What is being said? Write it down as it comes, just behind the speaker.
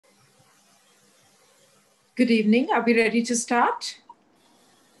Good evening. Are we ready to start?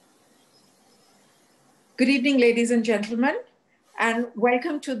 Good evening, ladies and gentlemen, and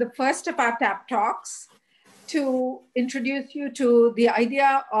welcome to the first of our TAP Talks. To introduce you to the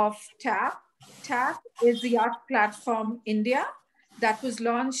idea of TAP, TAP is the art platform India that was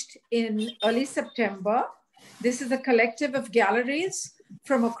launched in early September. This is a collective of galleries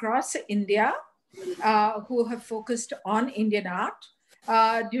from across India who have focused on Indian art.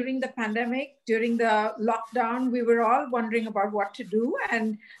 During the pandemic, during the lockdown, we were all wondering about what to do.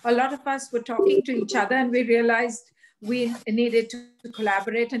 And a lot of us were talking to each other and we realized we needed to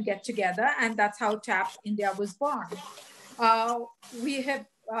collaborate and get together. And that's how TAP India was born. We have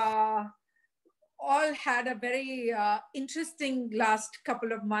all had a very interesting last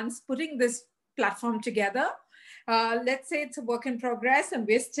couple of months putting this platform together. Let's say it's a work in progress and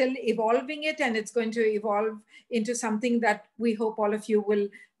we're still evolving it, and it's going to evolve into something that we hope all of you will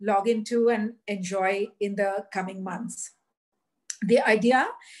log into and enjoy in the coming months. The idea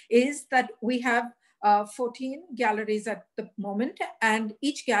is that we have 14 galleries at the moment, and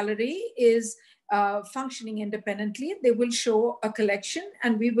each gallery is functioning independently. They will show a collection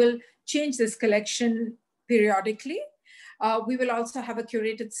and we will change this collection periodically. We will also have a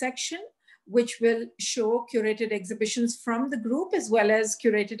curated section which will show curated exhibitions from the group as well as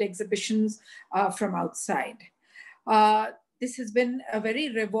curated exhibitions from outside. This has been a very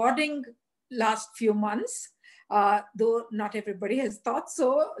rewarding last few months, though not everybody has thought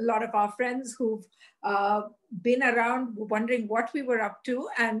so. A lot of our friends who've been around wondering what we were up to,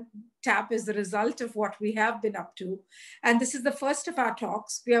 and TAP is the result of what we have been up to. And this is the first of our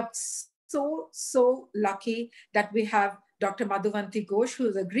talks. We are so lucky that we have Dr. Madhuvanthi Ghose, who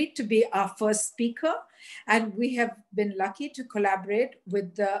has agreed to be our first speaker. And we have been lucky to collaborate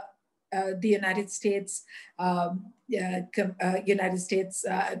with the United States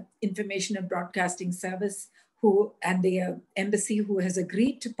Information and Broadcasting Service, and the embassy, who has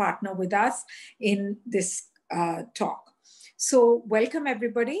agreed to partner with us in this talk. So welcome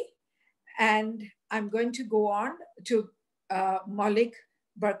everybody. And I'm going to go on to Maulik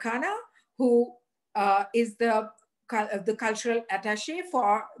Barkana, who is the cultural attaché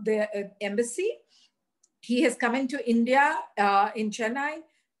for the embassy. He has come into India in Chennai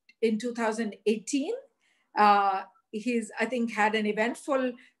in 2018. He's, I think, had an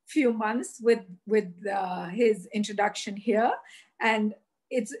eventful few months with his introduction here. And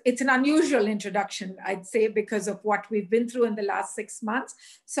it's an unusual introduction, I'd say, because of what we've been through in the last 6 months.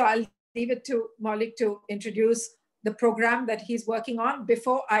 So I'll leave it to Maulik to introduce the program that he's working on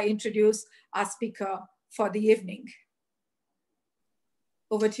before I introduce our speaker for the evening.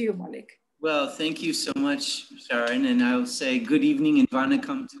 Over to you, Maulik. Well, thank you so much, Sharan. And I'll say good evening and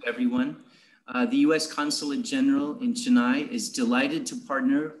vanakkam to everyone. The U.S. Consulate General in Chennai is delighted to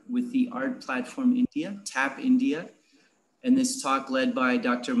partner with the art platform India, TAP India, and this talk led by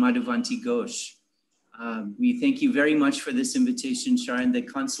Dr. Madhuvanthi Ghose. We thank you very much for this invitation, Sharan. The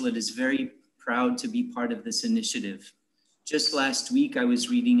Consulate is very proud to be part of this initiative. Just last week, I was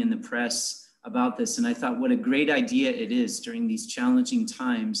reading in the press about this, and I thought what a great idea it is during these challenging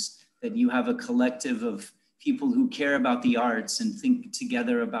times that you have a collective of people who care about the arts and think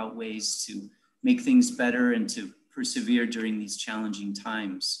together about ways to make things better and to persevere during these challenging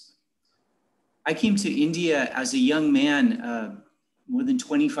times. I came to India as a young man more than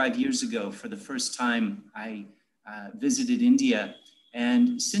 25 years ago. For the first time, I visited India.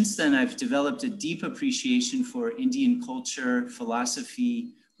 And since then, I've developed a deep appreciation for Indian culture,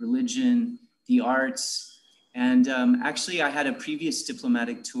 philosophy, religion, the arts. And actually, I had a previous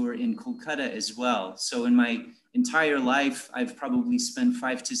diplomatic tour in Kolkata as well. So in my entire life, I've probably spent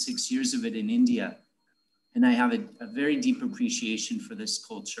 5 to 6 years of it in India. And I have a very deep appreciation for this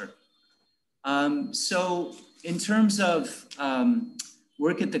culture. So in terms of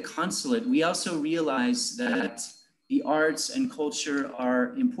work at the consulate, we also realize that the arts and culture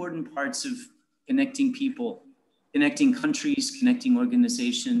are important parts of connecting people, connecting countries, connecting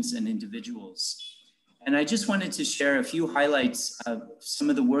organizations and individuals. And I just wanted to share a few highlights of some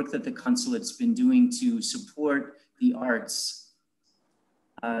of the work that the consulate's been doing to support the arts.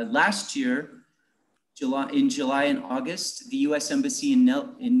 Last year, in July and August, the US Embassy in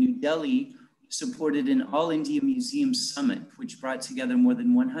New Delhi supported an All India Museum Summit, which brought together more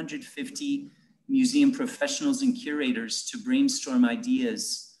than 150 museum professionals and curators to brainstorm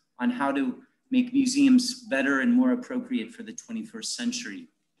ideas on how to make museums better and more appropriate for the 21st century.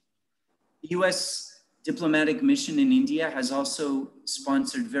 The US diplomatic mission in India has also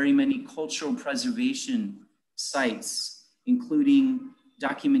sponsored very many cultural preservation sites, including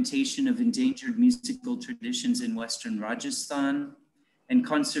documentation of endangered musical traditions in Western Rajasthan, and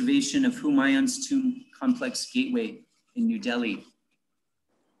conservation of Humayun's tomb complex gateway in New Delhi.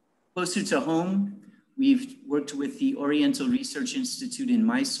 Closer to home, we've worked with the Oriental Research Institute in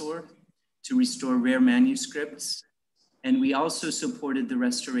Mysore to restore rare manuscripts. And we also supported the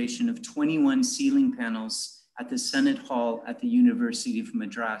restoration of 21 ceiling panels at the Senate Hall at the University of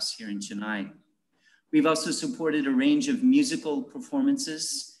Madras here in Chennai. We've also supported a range of musical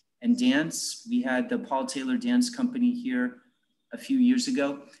performances and dance. We had the Paul Taylor Dance Company here a few years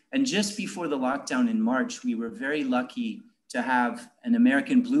ago. And just before the lockdown in March, we were very lucky to have an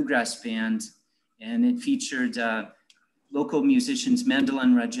American bluegrass band, and it featured local musicians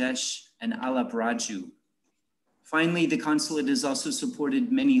Mandalan Rajesh and Alap Raju. Finally, the consulate has also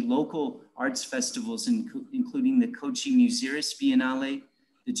supported many local arts festivals, including the Kochi Muziris Biennale,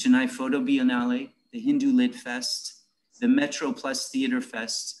 the Chennai Photo Biennale, the Hindu Lit Fest, the Metro Plus Theater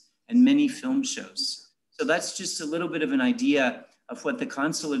Fest, and many film shows. So that's just a little bit of an idea of what the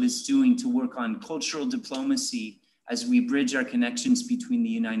consulate is doing to work on cultural diplomacy as we bridge our connections between the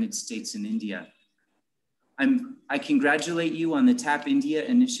United States and India. I congratulate you on the TAP India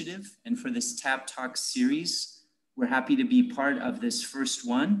initiative and for this TAP Talk series. We're happy to be part of this first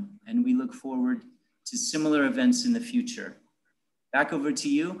one, and we look forward to similar events in the future. Back over to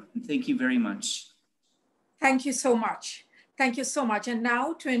you, and thank you very much. Thank you so much. Thank you so much. And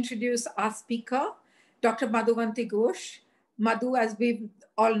now to introduce our speaker, Dr. Madhuvanthi Ghose. Madhu, as we've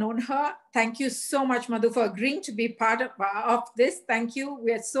all known her, thank you so much, Madhu, for agreeing to be part of this. Thank you.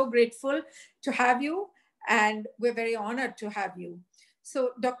 We are so grateful to have you, and we're very honored to have you.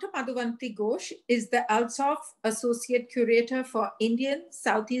 So Dr. Madhuvanthi Ghose is the Alsop Associate Curator for Indian,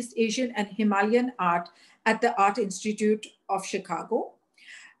 Southeast Asian, and Himalayan art at the Art Institute of Chicago.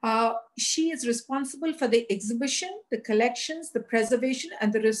 She is responsible for the exhibition, the collections, the preservation,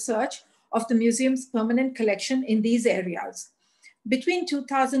 and the research of the museum's permanent collection in these areas. Between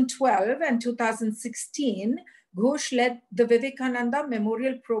 2012 and 2016, Ghose led the Vivekananda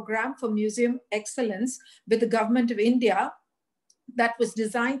Memorial Program for Museum Excellence with the Government of India that was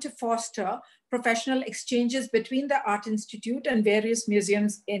designed to foster professional exchanges between the Art Institute and various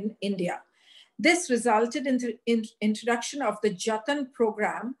museums in India. This resulted in the introduction of the Jatan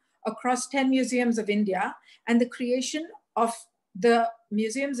program across 10 museums of India and the creation of the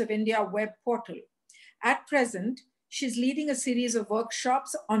Museums of India web portal. At present, she's leading a series of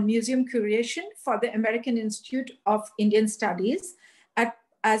workshops on museum curation for the American Institute of Indian Studies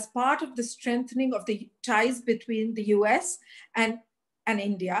as part of the strengthening of the ties between the US and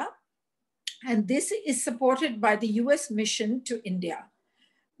India. And this is supported by the US mission to India.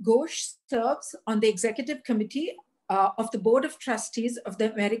 Ghose serves on the executive committee of the Board of Trustees of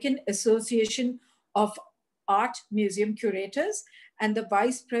the American Association of Art Museum Curators and the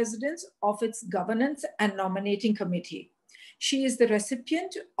vice president of its governance and nominating committee. She is the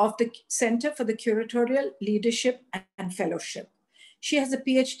recipient of the Center for the Curatorial Leadership and Fellowship. She has a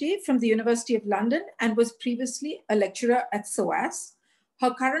PhD from the University of London and was previously a lecturer at SOAS.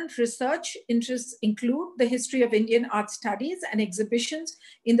 Her current research interests include the history of Indian art studies and exhibitions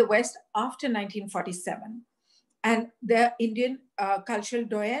in the West after 1947, and the Indian cultural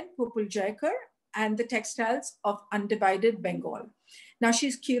doyen, Pupul Jayakar, and the textiles of undivided Bengal. Now,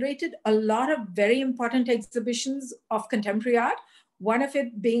 she's curated a lot of very important exhibitions of contemporary art, one of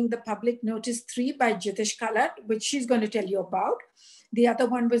it being the Public Notice 3 by Jitesh Kalat, which she's going to tell you about. The other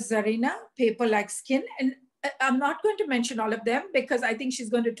one was Zarina, Paper Like Skin. And I'm not going to mention all of them because I think she's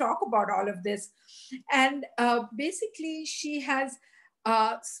going to talk about all of this. And basically, she has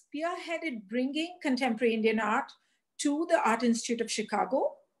spearheaded bringing contemporary Indian art to the Art Institute of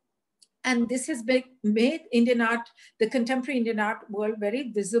Chicago. And this has made Indian art, the contemporary Indian art world,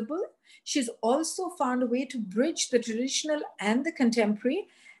 very visible. She's also found a way to bridge the traditional and the contemporary.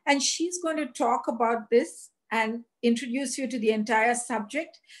 And she's going to talk about this and introduce you to the entire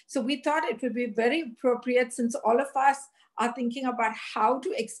subject. So we thought it would be very appropriate, since all of us are thinking about how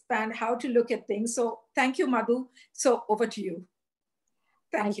to expand, how to look at things. So thank you, Madhu. So over to you.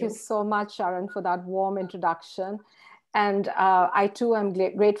 Thank you so much, Sharan, for that warm introduction. And I too am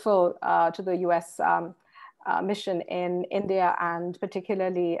grateful to the US mission in India, and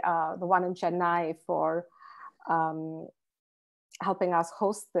particularly the one in Chennai, for helping us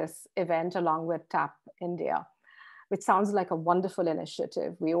host this event along with TAP India, which sounds like a wonderful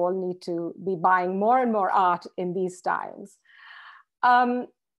initiative. We all need to be buying more and more art in these times. I'm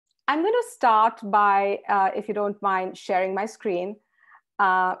going to start by, if you don't mind, sharing my screen,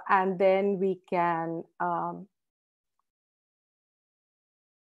 and then we can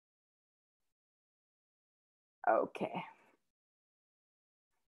okay.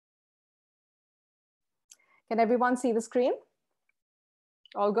 Can everyone see the screen?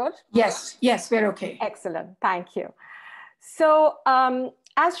 All good? Yes, yes, we're okay. Excellent, thank you. So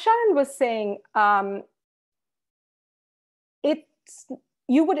as Sharan was saying,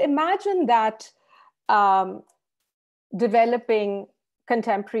 you would imagine that developing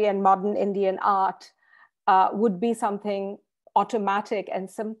contemporary and modern Indian art would be something automatic and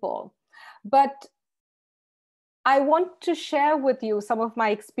simple. But I want to share with you some of my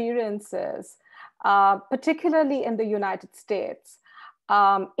experiences, particularly in the United States,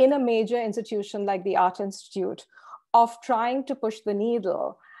 in a major institution like the Art Institute, of trying to push the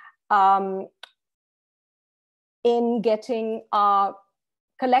needle in getting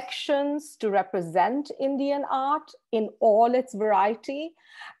collections to represent Indian art in all its variety,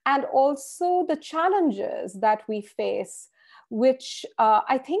 and also the challenges that we face, which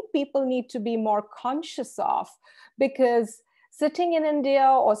I think people need to be more conscious of, because sitting in India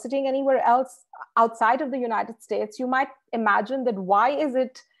or sitting anywhere else outside of the United States, you might imagine that why is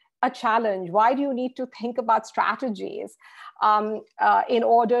it a challenge? Why do you need to think about strategies in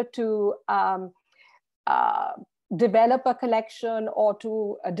order to develop a collection or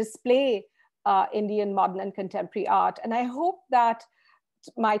to display Indian modern and contemporary art? And I hope that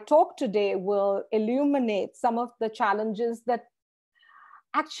my talk today will illuminate some of the challenges that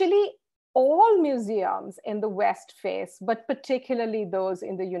actually all museums in the West face, but particularly those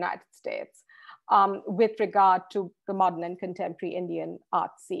in the United States, with regard to the modern and contemporary Indian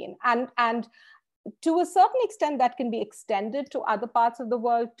art scene. And to a certain extent, that can be extended to other parts of the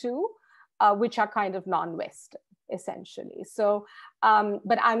world too, which are kind of non-Western, essentially. So,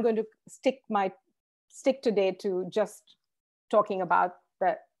 but I'm going to stick today to just talking about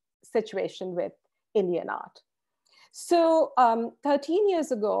the situation with Indian art. So 13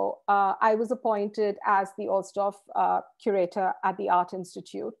 years ago, I was appointed as the Alstorf curator at the Art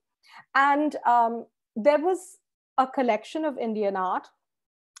Institute. And there was a collection of Indian art,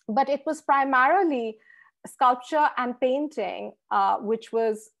 but it was primarily sculpture and painting, which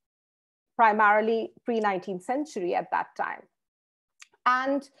was primarily pre-19th century at that time.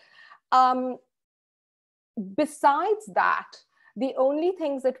 And besides that, the only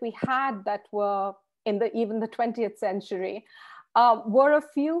things that we had that were in even the 20th century were a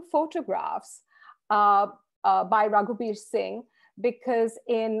few photographs by Raghubir Singh, because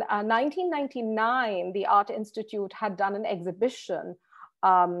in 1999, the Art Institute had done an exhibition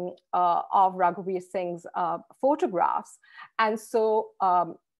of Raghubir Singh's photographs. And so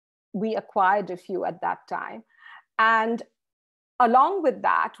we acquired a few at that time. And along with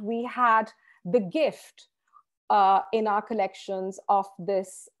that, we had the gift in our collections of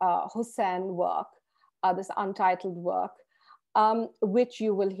this Hussain work, this untitled work, which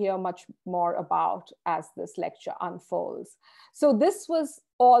you will hear much more about as this lecture unfolds. So this was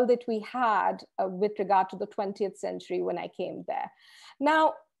all that we had with regard to the 20th century when I came there.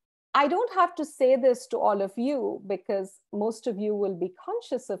 Now, I don't have to say this to all of you because most of you will be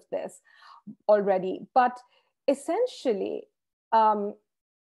conscious of this already, but essentially,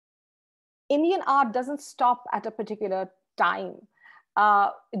 Indian art doesn't stop at a particular time.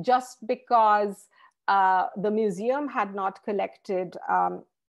 Just because the museum had not collected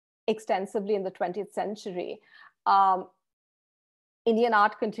extensively in the 20th century, Indian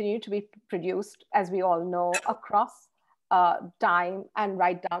art continued to be produced, as we all know, across time and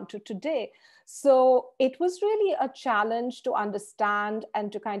right down to today. So it was really a challenge to understand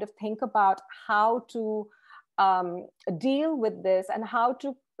and to kind of think about how to deal with this and how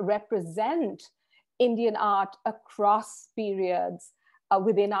to represent Indian art across periods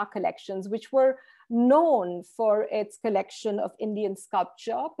within our collections, which were known for its collection of Indian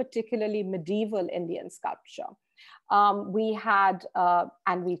sculpture, particularly medieval Indian sculpture. We had,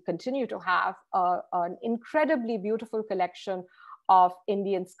 and we continue to have, an incredibly beautiful collection of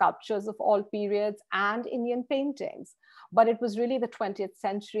Indian sculptures of all periods and Indian paintings. But it was really the 20th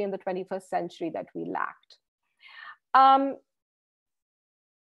century and the 21st century that we lacked.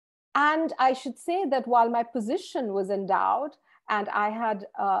 And I should say that while my position was endowed and I had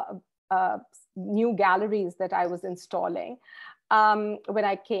new galleries that I was installing, when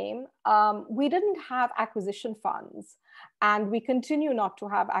I came, we didn't have acquisition funds, and we continue not to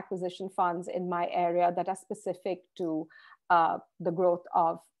have acquisition funds in my area that are specific to the growth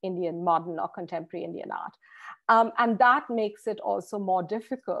of Indian modern or contemporary Indian art. And that makes it also more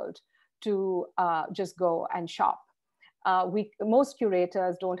difficult to just go and shop. Most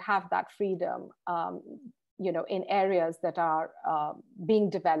curators don't have that freedom, in areas that are being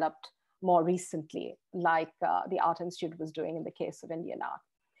developed more recently, like the Art Institute was doing in the case of Indian art.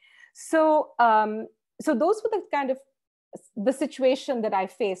 So, so those were the kind of the situation that I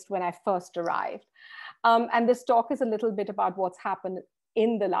faced when I first arrived. And this talk is a little bit about what's happened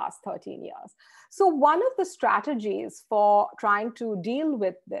in the last 13 years. So one of the strategies for trying to deal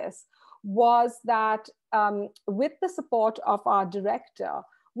with this was that with the support of our director,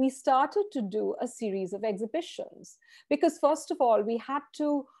 we started to do a series of exhibitions. Because first of all, we had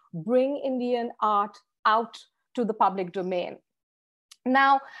to bring Indian art out to the public domain.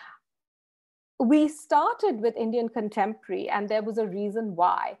 Now, we started with Indian contemporary, and there was a reason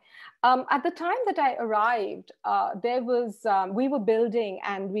why. At the time that I arrived, we were building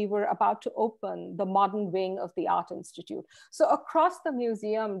and we were about to open the modern wing of the Art Institute. So across the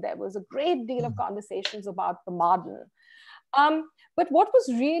museum, there was a great deal of conversations about the modern. But what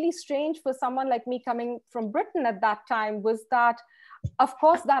was really strange for someone like me coming from Britain at that time was that, of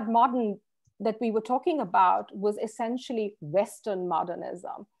course, that modern that we were talking about was essentially Western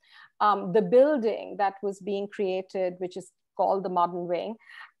modernism. The building that was being created, which is called the modern wing,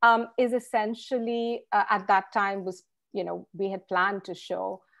 is essentially at that time was, we had planned to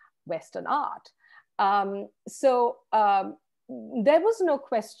show Western art. So there was no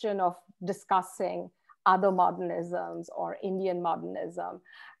question of discussing other modernisms or Indian modernism.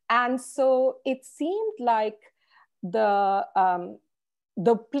 And so it seemed like the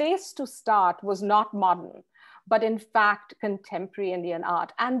place to start was not modern, but in fact, contemporary Indian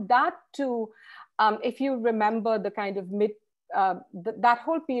art. And that too, if you remember the kind of that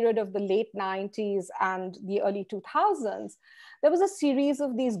whole period of the late 90s and the early 2000s, there was a series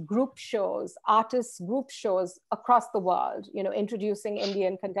of these group shows, artists group shows across the world, introducing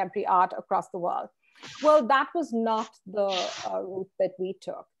Indian contemporary art across the world. Well, that was not the route that we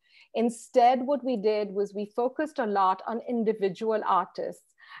took. Instead, what we did was we focused a lot on individual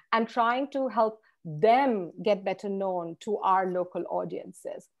artists and trying to help them get better known to our local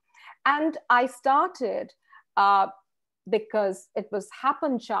audiences. And I started because it was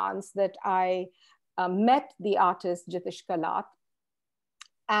happen chance that I met the artist Jitish Kalat,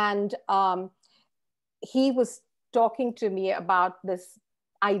 and he was talking to me about this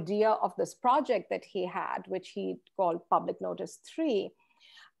idea of this project that he had, which he called Public Notice 3,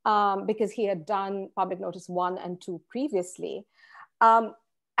 because he had done Public Notice 1 and 2 previously.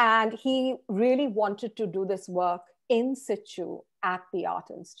 And he really wanted to do this work in situ at the Art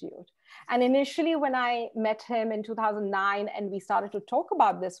Institute. And initially, when I met him in 2009 and we started to talk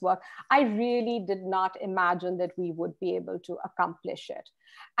about this work, I really did not imagine that we would be able to accomplish it.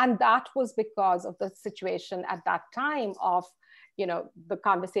 And that was because of the situation at that time of, the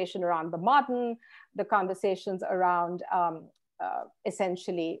conversation around the modern, the conversations around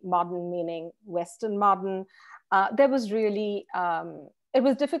essentially modern meaning Western modern. There was really, it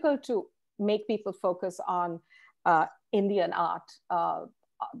was difficult to make people focus on Indian art,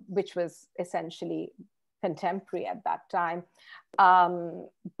 which was essentially contemporary at that time.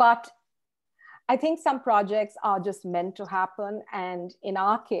 But I think some projects are just meant to happen. And in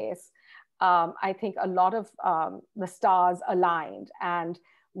our case, I think a lot of the stars aligned and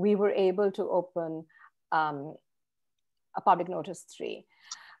we were able to open a Public Notice 3.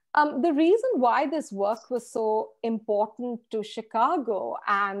 The reason why this work was so important to Chicago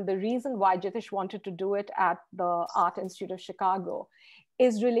and the reason why Jitish wanted to do it at the Art Institute of Chicago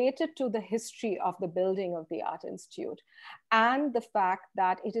is related to the history of the building of the Art Institute and the fact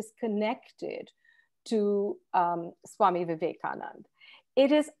that it is connected to Swami Vivekananda.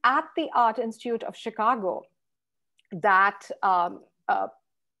 It is at the Art Institute of Chicago that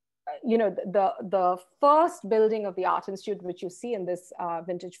the first building of the Art Institute, which you see in this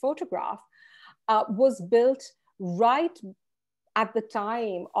vintage photograph, was built right at the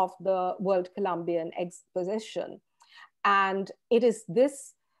time of the World Columbian Exposition. And it is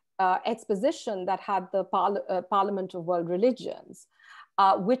this exposition that had the Parliament of World Religions,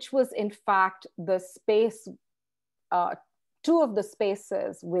 which was in fact the space, two of the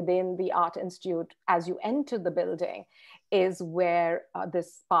spaces within the Art Institute as you enter the building is where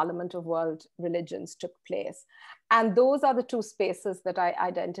this Parliament of World Religions took place. And those are the two spaces that I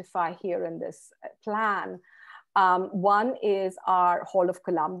identify here in this plan. One is our Hall of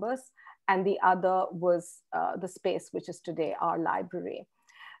Columbus, and the other was the space which is today our library.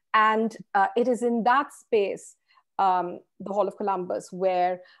 And it is in that space, the Hall of Columbus,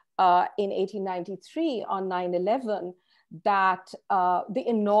 where in 1893 on 9/11, that the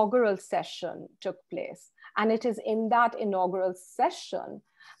inaugural session took place. And it is in that inaugural session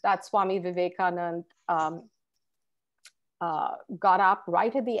that Swami Vivekananda got up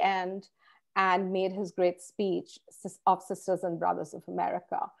right at the end and made his great speech of Sisters and Brothers of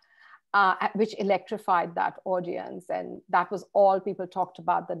America, which electrified that audience. And that was all people talked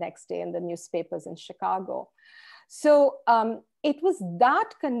about the next day in the newspapers in Chicago. So it was that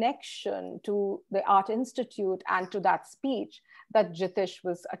connection to the Art Institute and to that speech that Jitish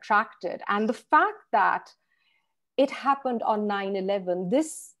was attracted. And the fact that it happened on 9/11,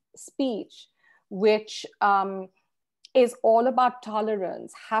 this speech, which is all about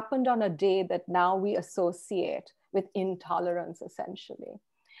tolerance, happened on a day that now we associate with intolerance, essentially.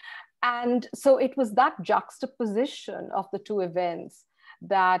 And so it was that juxtaposition of the two events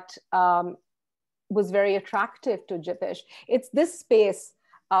that was very attractive to Jitish. It's this space,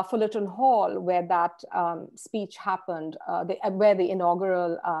 Fullerton Hall, where that speech happened, where the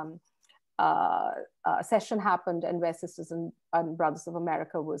inaugural session happened, and where Sisters and Brothers of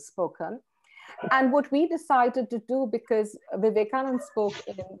America was spoken. And what we decided to do, because Vivekananda spoke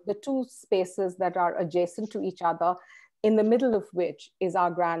in the two spaces that are adjacent to each other, in the middle of which is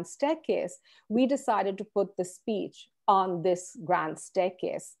our grand staircase, we decided to put the speech on this grand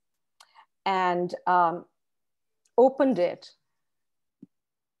staircase and opened it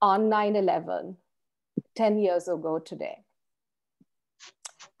on 9/11, 10 years ago today.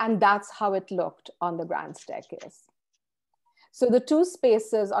 And that's how it looked on the grand staircase. So the two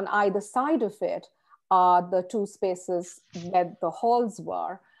spaces on either side of it are the two spaces where the halls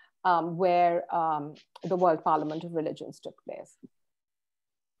were, where the World Parliament of Religions took place.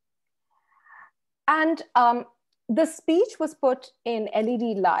 And the speech was put in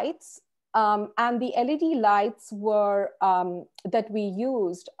LED lights, and the LED lights were that we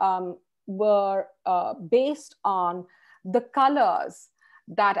used were based on the colors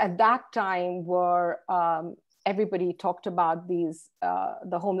that at that time were, everybody talked about these,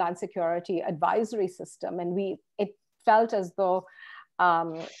 the Homeland Security Advisory System. And it felt as though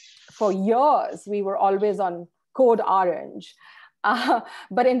for years we were always on code orange.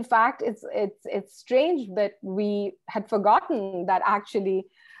 But in fact, it's strange that we had forgotten that actually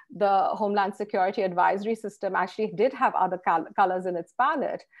the Homeland Security Advisory System actually did have other colors in its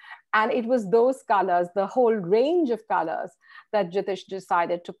palette. And it was those colors, the whole range of colors, that Jitish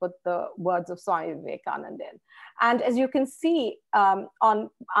decided to put the words of Swami Vivekananda in. And as you can see, on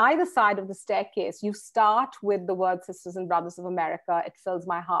either side of the staircase, you start with the word Sisters and Brothers of America, it fills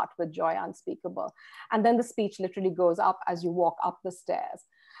my heart with joy unspeakable. And then the speech literally goes up as you walk up the stairs.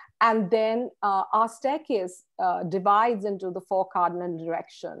 And then our staircase divides into the 4 cardinal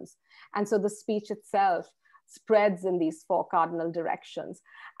directions. And so the speech itself spreads in these 4 cardinal directions.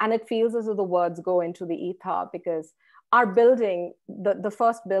 And it feels as though the words go into the ether, because our building, the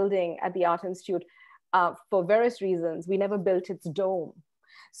first building at the Art Institute, for various reasons, we never built its dome.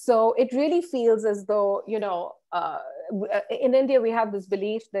 So it really feels as though, you know, in India, we have this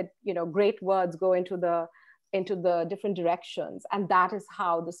belief that, you know, great words go into the different directions. And that is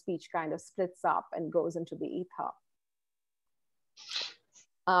how the speech kind of splits up and goes into the ether.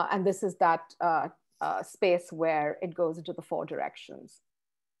 And this is that space where it goes into the 4 directions.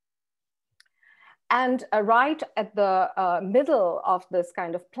 And right at the middle of this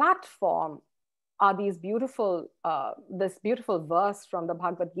kind of platform are these beautiful, this beautiful verse from the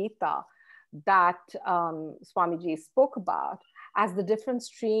Bhagavad Gita that Swamiji spoke about, as the different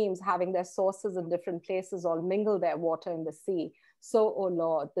streams having their sources in different places all mingle their water in the sea. So, O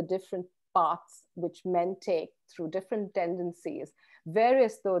Lord, the different paths which men take through different tendencies,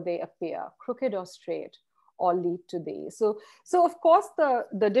 various though they appear, crooked or straight, all lead to thee. So of course,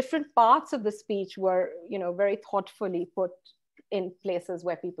 the different parts of the speech were, you know, very thoughtfully put in places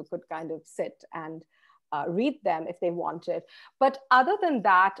where people could kind of sit and read them if they wanted. But other than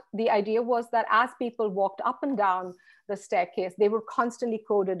that, the idea was that as people walked up and down the staircase, they were constantly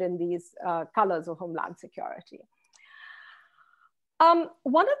coded in these colors of Homeland Security.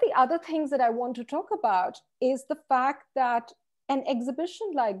 One of the other things that I want to talk about is the fact that an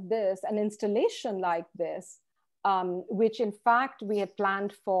exhibition like this, an installation like this, which in fact we had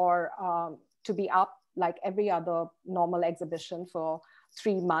planned for to be up like every other normal exhibition for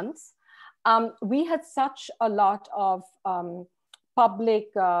 3 months. We had such a lot of public,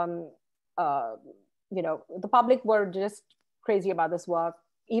 you know, the public were just crazy about this work.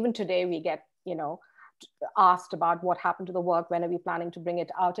 Even today we get, you know, asked about what happened to the work, when are we planning to bring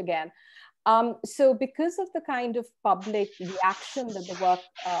it out again. So because of the kind of public reaction that the work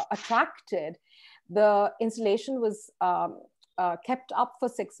attracted, the installation was kept up for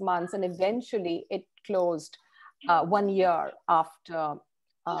 6 months, and eventually it closed 1 year after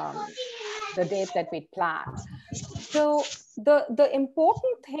the date that we planned. So the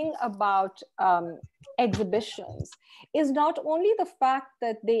important thing about exhibitions is not only the fact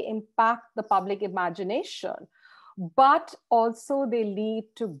that they impact the public imagination, but also they lead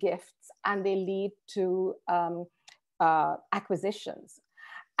to gifts and they lead to acquisitions.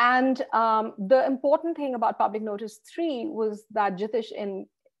 And the important thing about Public Notice 3 was that Jitish, in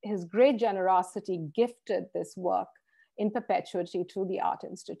his great generosity, gifted this work in perpetuity to the Art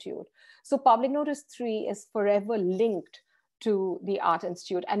Institute. So Public Notice 3 is forever linked to the Art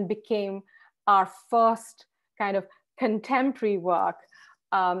Institute and became our first kind of contemporary work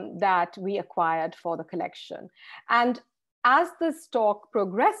that we acquired for the collection. And as this talk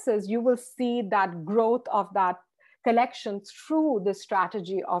progresses, you will see that growth of that collection through the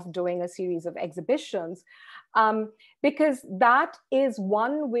strategy of doing a series of exhibitions, because that is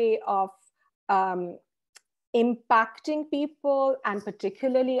one way of impacting people, and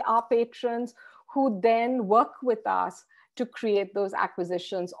particularly our patrons, who then work with us to create those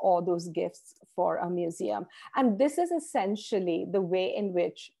acquisitions or those gifts for a museum. And this is essentially the way in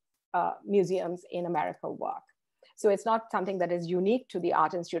which museums in America work. So it's not something that is unique to the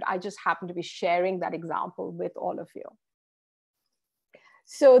Art Institute. I just happen to be sharing that example with all of you.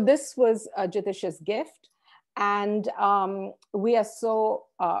 So this was Jitish's gift. And we are so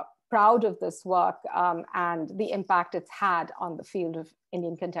proud of this work and the impact it's had on the field of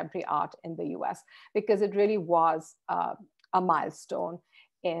Indian contemporary art in the US, because it really was a milestone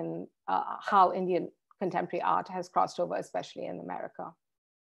in how Indian contemporary art has crossed over, especially in America.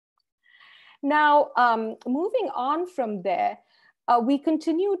 Now, moving on from there, we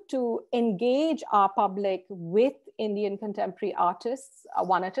continue to engage our public with Indian contemporary artists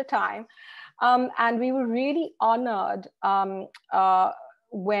one at a time. And we were really honored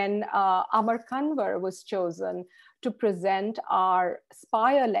when Amar Kanwar was chosen to present our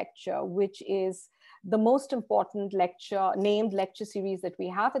Spire lecture, which is the most important lecture, named lecture series that we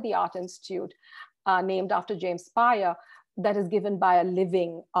have at the Art Institute, named after James Spire, that is given by a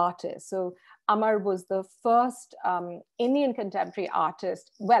living artist. So Amar was the first Indian contemporary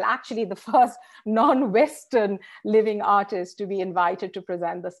artist, well, actually the first non-Western living artist to be invited to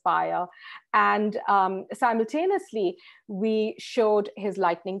present the Spire. And simultaneously, we showed his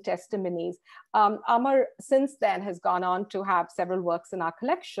lightning testimonies. Amar since then has gone on to have several works in our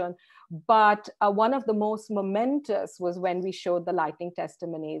collection, but one of the most momentous was when we showed the lightning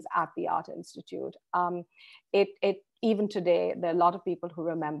testimonies at the Art Institute. Even today, there are a lot of people who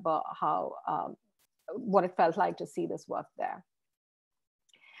remember how what it felt like to see this work there.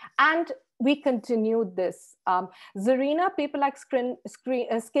 And we continued this. Zarina, Paper Like Skin,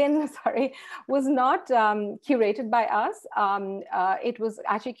 sorry, was not curated by us. It was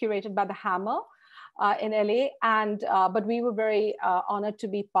actually curated by the Hammer in LA, and but we were very honored to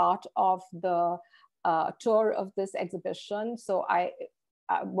be part of the tour of this exhibition. So I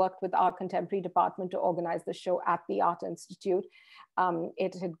worked with our contemporary department to organize the show at the Art Institute.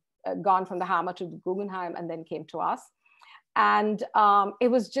 It had gone from the Hammer to the Guggenheim and then came to us. And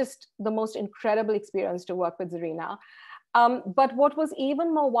it was just the most incredible experience to work with Zarina. But what was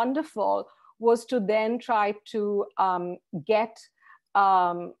even more wonderful was to then try to get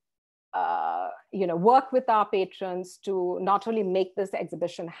work with our patrons to not only make this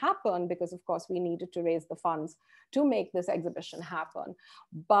exhibition happen, because of course we needed to raise the funds to make this exhibition happen,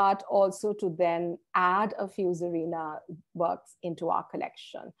 but also to then add a few Zarina works into our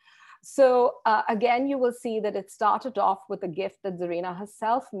collection. So again, you will see that it started off with a gift that Zarina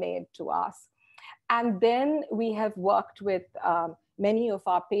herself made to us. And then we have worked with many of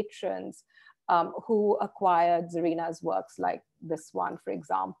our patrons who acquired Zarina's works, like this one, for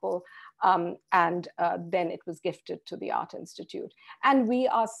example, and then it was gifted to the Art Institute. And we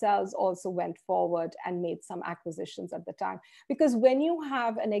ourselves also went forward and made some acquisitions at the time. Because when you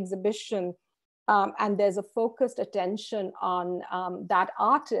have an exhibition and there's a focused attention on that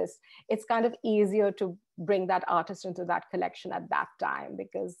artist, it's kind of easier to bring that artist into that collection at that time,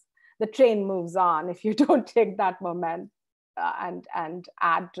 because the train moves on if you don't take that moment and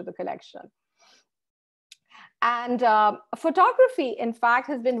add to the collection. And photography, in fact,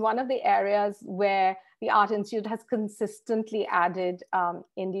 has been one of the areas where the Art Institute has consistently added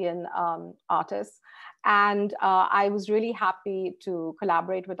Indian artists. And I was really happy to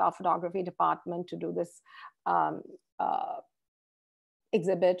collaborate with our photography department to do this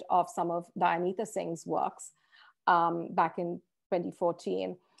exhibit of some of Dayanita Singh's works back in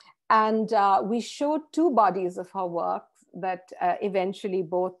 2014. And we showed two bodies of her work that eventually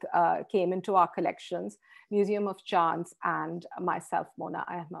both came into our collections, Museum of Chance and myself, Mona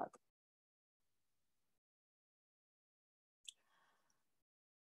Ahmed.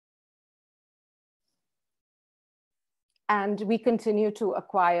 And we continue to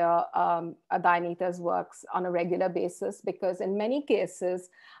acquire Dayanita's works on a regular basis, because in many cases,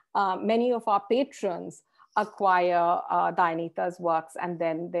 many of our patrons acquire Dayanita's works, and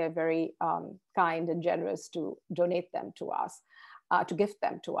then they're very kind and generous to donate them to us. to gift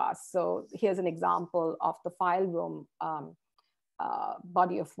them to us. So here's an example of the file room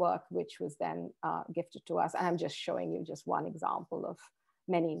body of work, which was then gifted to us. And I'm just showing you just one example of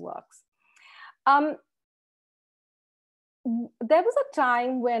many works. There was a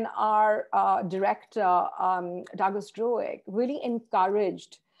time when our director, Douglas Droig, really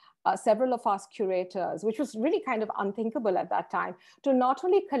encouraged several of us curators, which was really kind of unthinkable at that time, to not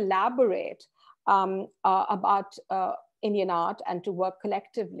only collaborate about Indian art and to work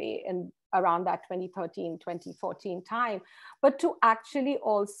collectively in around that 2013, 2014 time, but to actually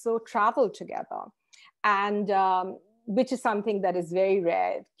also travel together. And which is something that is very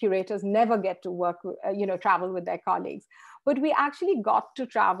rare. Curators never get to work, travel with their colleagues. But we actually got to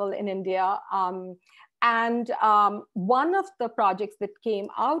travel in India. And one of the projects that came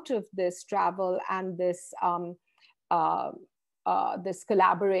out of this travel and this, this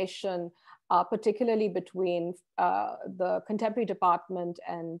collaboration, particularly between the contemporary department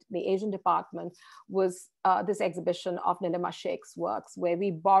and the Asian department, was this exhibition of Nilima Sheikh's works, where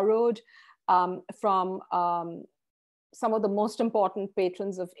we borrowed from some of the most important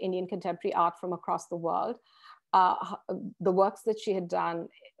patrons of Indian contemporary art from across the world, the works that she had done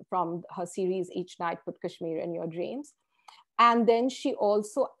from her series, Each Night Put Kashmir in Your Dreams. And then she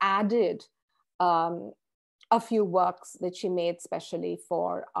also added a few works that she made specially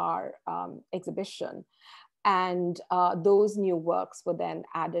for our exhibition. And those new works were then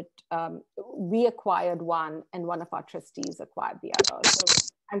added. We acquired one and one of our trustees acquired the other. So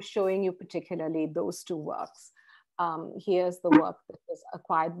I'm showing you particularly those two works. Here's the work that was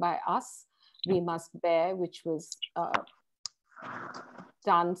acquired by us, We Must Bear, which was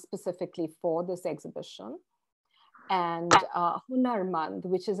done specifically for this exhibition. And Hunarmand,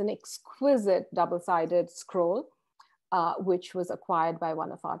 which is an exquisite double-sided scroll, which was acquired by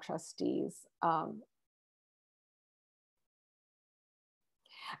one of our trustees.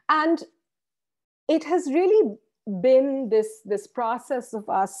 And it has really been this process of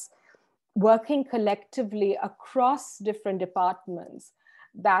us working collectively across different departments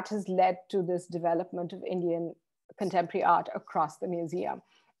that has led to this development of Indian contemporary art across the museum.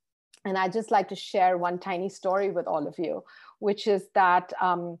 And I'd just like to share one tiny story with all of you, which is that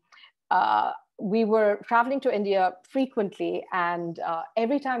we were traveling to India frequently, and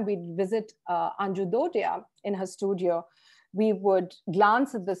every time we'd visit Anju Dodia in her studio, we would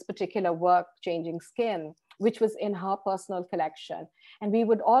glance at this particular work, Changing Skin, which was in her personal collection. And we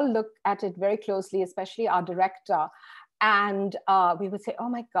would all look at it very closely, especially our director. And we would say, oh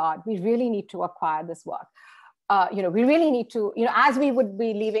my God, we really need to acquire this work. We really need to, as we would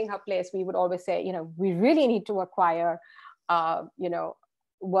be leaving her place, we would always say, we really need to acquire,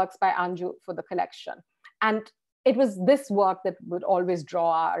 works by Anju for the collection. And it was this work that would always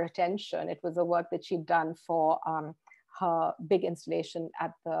draw our attention. It was a work that she'd done for her big installation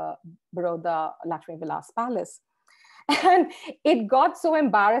at the Baroda Lakshmi Vilas Palace. And it got so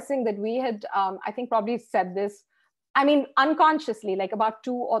embarrassing that we had, I think probably said this, I mean, unconsciously, like about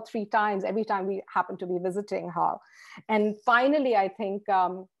 2 or 3 times every time we happened to be visiting her. And finally, I think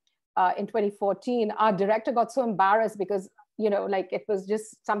in 2014, our director got so embarrassed because, it was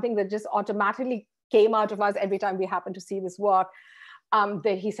just something that just automatically came out of us every time we happened to see this work,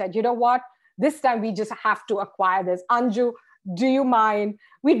 that he said, you know what, this time we just have to acquire this. Anju, do you mind?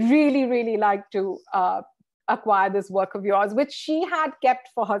 We'd really, really like to acquire this work of yours, which she had kept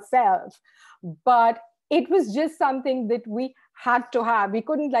for herself. But it was just something that we had to have. We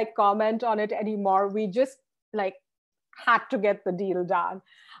couldn't comment on it anymore. We just had to get the deal done.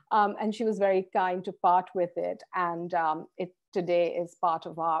 And she was very kind to part with it. And it today is part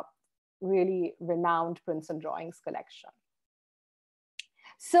of our really renowned prints and drawings collection.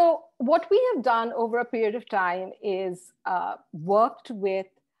 So what we have done over a period of time is worked with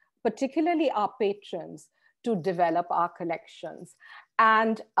particularly our patrons to develop our collections.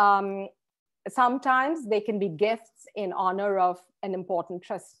 And sometimes they can be gifts in honor of an important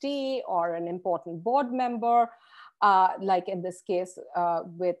trustee or an important board member, like in this case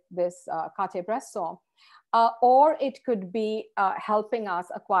with this Cartier-Bresson. Or it could be helping us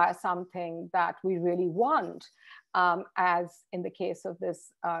acquire something that we really want, as in the case of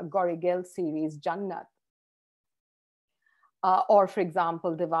this Gauri Gill series, Jannat. Or for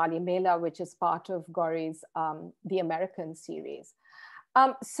example, Diwali Mela, which is part of Gauri's The American series.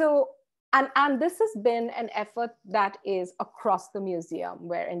 And this has been an effort that is across the museum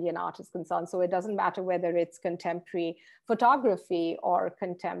where Indian art is concerned. So it doesn't matter whether it's contemporary photography or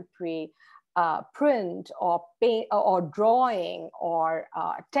contemporary print or paint or drawing or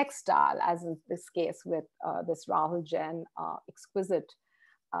textile, as in this case with this Rahul Jain exquisite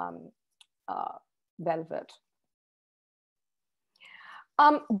velvet.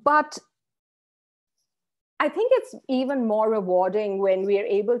 But I think it's even more rewarding when we are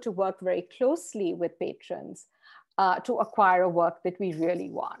able to work very closely with patrons to acquire a work that we really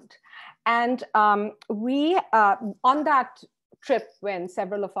want. And we, on that trip, when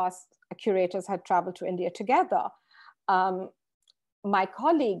several of us curators had traveled to India together, my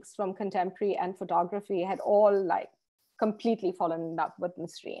colleagues from contemporary and photography had all like completely fallen in love with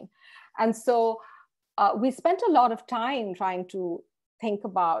Nasreen. And so we spent a lot of time trying to think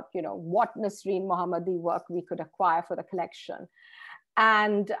about, you know, what Nasreen Mohammadi work we could acquire for the collection.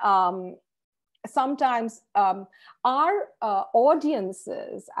 And sometimes our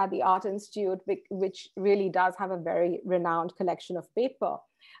audiences at the Art Institute, which really does have a very renowned collection of paper,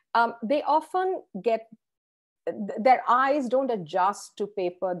 they often get, their eyes don't adjust to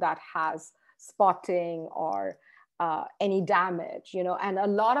paper that has spotting or any damage, you know, and a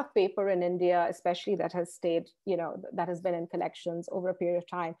lot of paper in India, especially that has stayed, you know, that has been in collections over a period of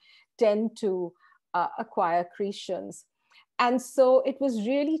time, tend to acquire accretions. And so it was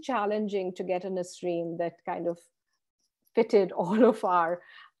really challenging to get a Nasreen that kind of fitted all of our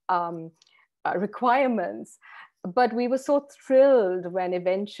requirements. But we were so thrilled when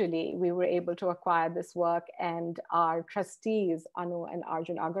eventually we were able to acquire this work, and our trustees, Anu and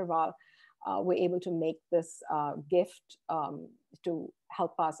Arjun Agarwal, were able to make this gift to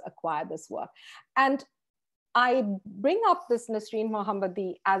help us acquire this work. And I bring up this Nasreen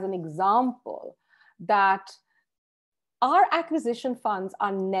Mohammadi as an example that our acquisition funds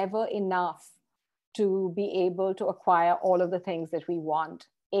are never enough to be able to acquire all of the things that we want,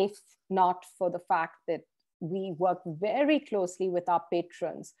 if not for the fact that we work very closely with our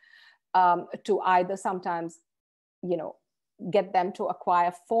patrons to either sometimes, you know, get them to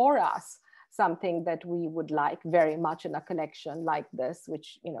acquire for us something that we would like very much in a collection like this,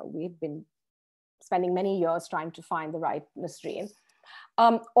 which, you know, we've been spending many years trying to find the right Nasreen,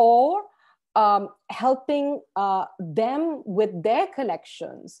 or helping them with their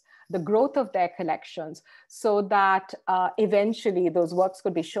collections, the growth of their collections, so that eventually those works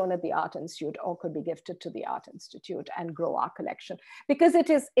could be shown at the Art Institute or could be gifted to the Art Institute and grow our collection. Because it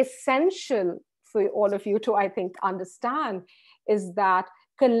is essential for all of you to, I think, understand is that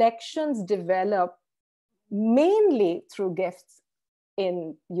collections develop mainly through gifts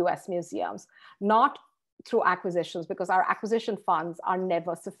in US museums, not through acquisitions, because our acquisition funds are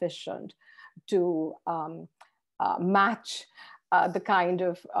never sufficient to match the kind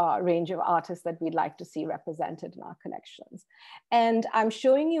of range of artists that we'd like to see represented in our collections. And I'm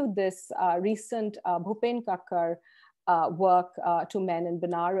showing you this recent Bhupen Kakkar work, To Men in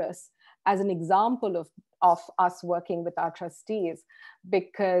Benares, as an example of us working with our trustees,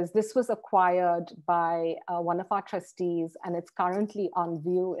 because this was acquired by one of our trustees, and it's currently on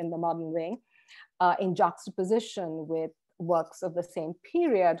view in the Modern Wing in juxtaposition with works of the same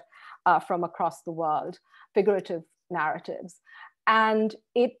period from across the world, figurative narratives. And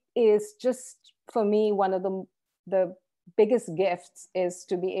it is just, for me, one of the biggest gifts is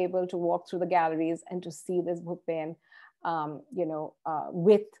to be able to walk through the galleries and to see this Bhupen, you know,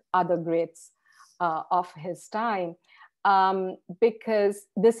 with other greats of his time, because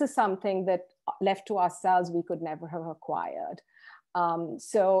this is something that left to ourselves we could never have acquired.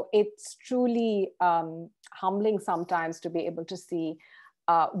 So it's truly humbling sometimes to be able to see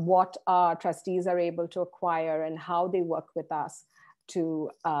what our trustees are able to acquire and how they work with us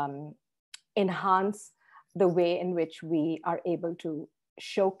to enhance the way in which we are able to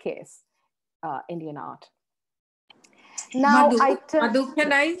showcase Indian art. Now, Madhu,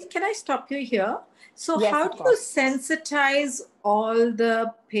 can I stop you here? So yes, how do you sensitize all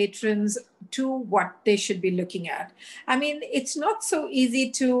the patrons to what they should be looking at? I mean, it's not so easy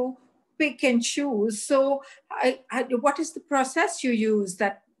to pick and choose. So what is the process you use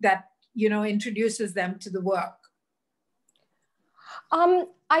that you know, introduces them to the work?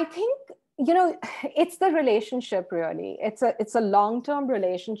 I think, you know, it's the relationship really. It's a long-term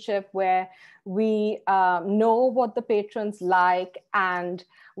relationship where we know what the patrons like and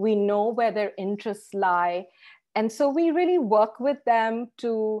we know where their interests lie. And so we really work with them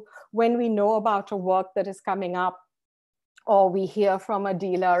to, when we know about a work that is coming up, or we hear from a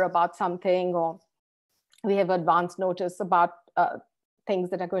dealer about something, or we have advance notice about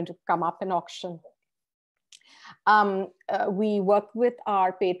things that are going to come up in auction. We work with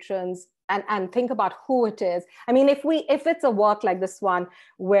our patrons and think about who it is. I mean, if it's a work like this one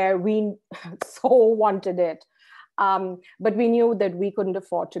where we so wanted it, but we knew that we couldn't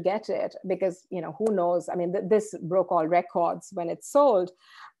afford to get it because, you know, who knows? I mean, this broke all records when it sold.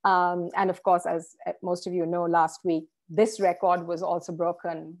 And of course, as most of you know, last week, this record was also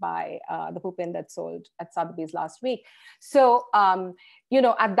broken by the Bhupin that sold at Sotheby's last week. So,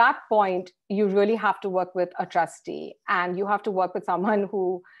 at that point, you really have to work with a trustee, and you have to work with someone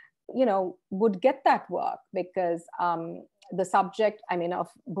who, would get that work, because the subject, of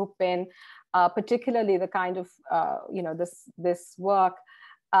Bhupin, particularly the kind of, this work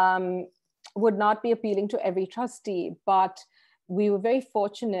would not be appealing to every trustee, but we were very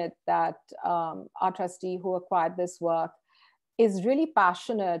fortunate that our trustee who acquired this work is really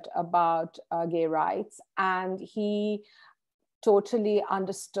passionate about gay rights, and he totally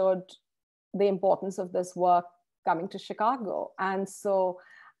understood the importance of this work coming to Chicago, and so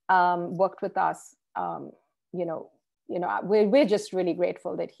worked with us. We're just really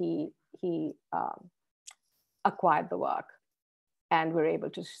grateful that he acquired the work, and we're able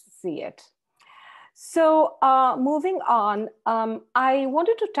to see it. So moving on, I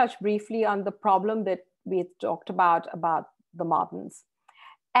wanted to touch briefly on the problem that we talked about the moderns.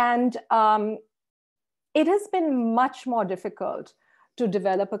 And it has been much more difficult to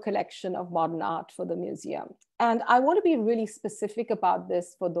develop a collection of modern art for the museum. And I want to be really specific about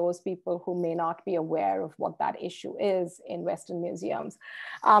this for those people who may not be aware of what that issue is in Western museums.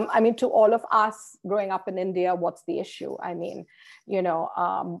 To all of us growing up in India, what's the issue?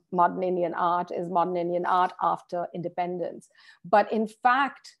 Modern Indian art is modern Indian art after independence. But in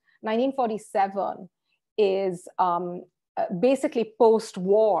fact, 1947 is basically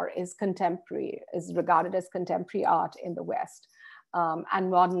post-war is regarded as contemporary art in the West. And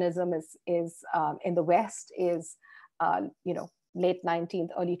modernism is in the West is, late 19th,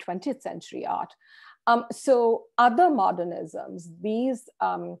 early 20th century art. So other modernisms, these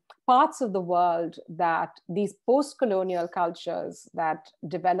parts of the world that these post-colonial cultures that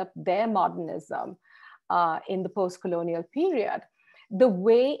developed their modernism in the post-colonial period, the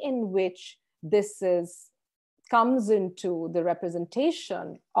way in which this comes into the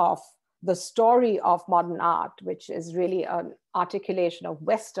representation of the story of modern art, which is really an articulation of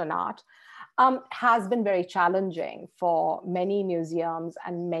Western art, has been very challenging for many museums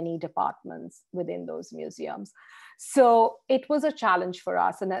and many departments within those museums. So it was a challenge for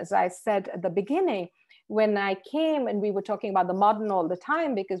us. And as I said at the beginning, when I came and we were talking about the modern all the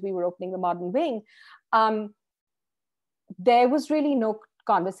time because we were opening the modern wing, there was really no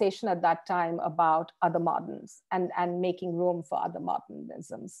conversation at that time about other moderns and making room for other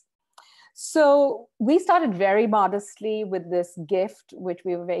modernisms. So we started very modestly with this gift, which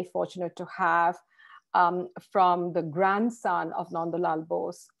we were very fortunate to have from the grandson of Nandalal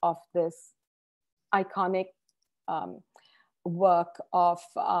Bose, of this iconic work of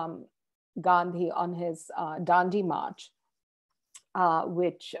Gandhi on his Dandi March,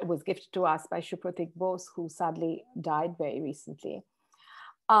 which was gifted to us by Supratik Bose, who sadly died very recently.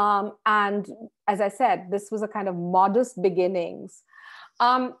 And as I said, this was a kind of modest beginnings.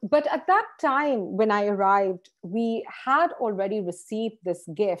 But at that time, when I arrived, we had already received this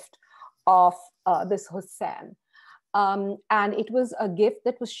gift of this Hussain. And it was a gift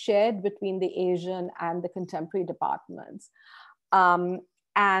that was shared between the Asian and the contemporary departments. But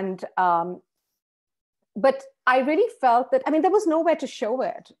I really felt that, there was nowhere to show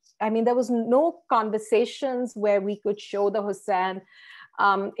it. There was no conversations where we could show the Hussain.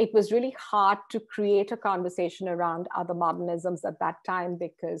 It was really hard to create a conversation around other modernisms at that time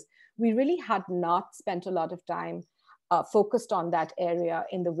because we really had not spent a lot of time focused on that area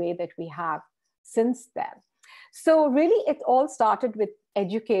in the way that we have since then. So really it all started with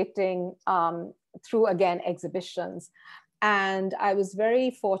educating through, again, exhibitions. And I was very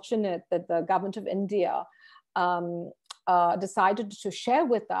fortunate that the government of India decided to share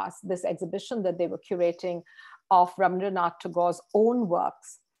with us this exhibition that they were curating of Rabindranath Tagore's own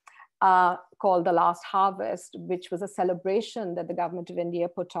works called The Last Harvest, which was a celebration that the government of India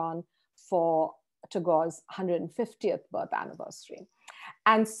put on for Tagore's 150th birth anniversary.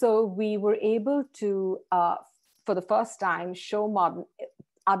 And so we were able to, for the first time, show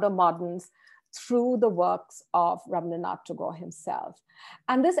other moderns through the works of Rabindranath Tagore himself.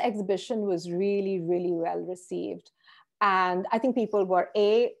 And this exhibition was really, really well received. And I think people were,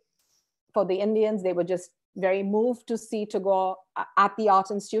 for the Indians, they were just very moved to see Tagore at the Art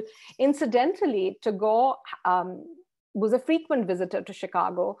Institute. Incidentally, Tagore was a frequent visitor to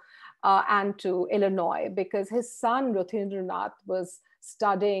Chicago and to Illinois because his son, Rathindranath, was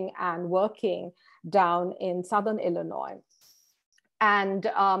studying and working down in Southern Illinois. And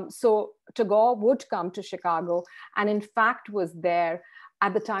so Tagore would come to Chicago and in fact was there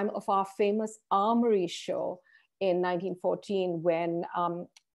at the time of our famous Armory show in 1914 when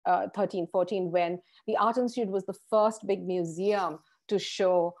 13-14, when the Art Institute was the first big museum to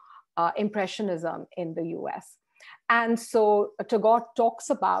show Impressionism in the US. And so Tagore talks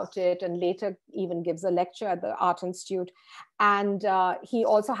about it and later even gives a lecture at the Art Institute. And he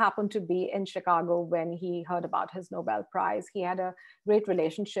also happened to be in Chicago when he heard about his Nobel Prize. He had a great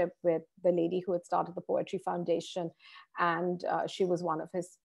relationship with the lady who had started the Poetry Foundation, and she was one of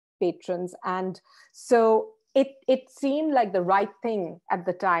his patrons. And so it seemed like the right thing at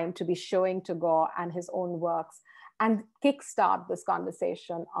the time to be showing Tagore and his own works and kickstart this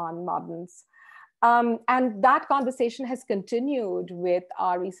conversation on moderns. And that conversation has continued with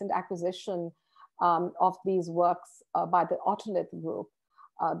our recent acquisition of these works by the Autolith Group,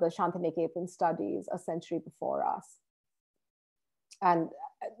 the Shantiniketan Studies, A Century Before Us. And,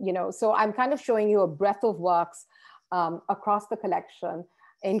 so I'm kind of showing you a breadth of works across the collection,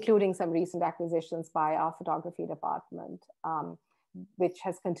 including some recent acquisitions by our photography department, which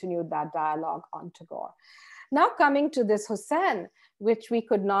has continued that dialogue on Tagore. Now coming to this Hussein, which we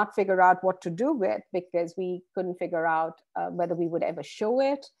could not figure out what to do with because we couldn't figure out whether we would ever show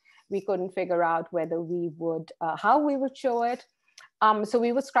it. We couldn't figure out whether we would, how we would show it. So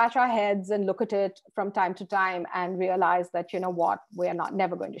we would scratch our heads and look at it from time to time and realize that, you know what, we're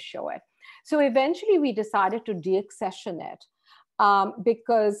never going to show it. So eventually we decided to deaccession it.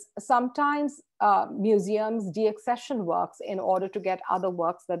 Because sometimes museums deaccession works in order to get other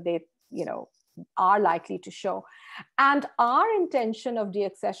works that they, are likely to show. And our intention of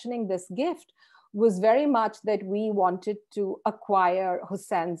deaccessioning this gift was very much that we wanted to acquire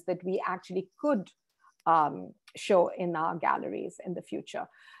Husseins that we actually could show in our galleries in the future.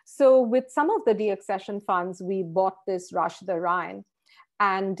 So with some of the deaccession funds, we bought this Rashida Ryan,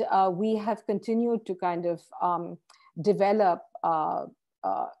 and we have continued to kind of develop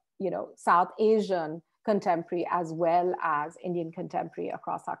South Asian contemporary as well as Indian contemporary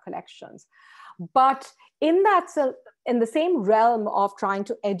across our collections. But in the same realm of trying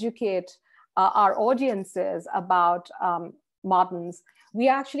to educate our audiences about moderns, we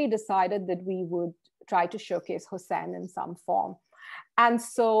actually decided that we would try to showcase Hussein in some form. And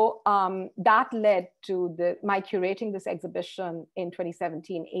so that led to my curating this exhibition in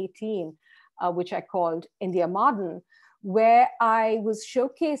 2017-18, which I called India Modern, where I was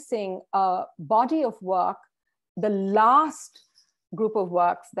showcasing a body of work, the last group of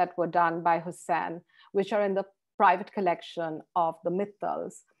works that were done by Hussein, which are in the private collection of the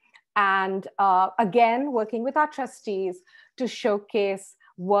Mittals. And again, working with our trustees to showcase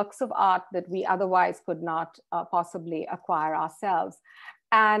works of art that we otherwise could not possibly acquire ourselves.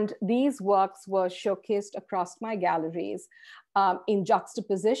 And these works were showcased across my galleries in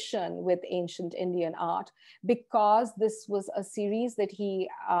juxtaposition with ancient Indian art, because this was a series that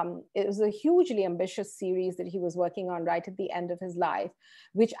it was a hugely ambitious series that he was working on right at the end of his life,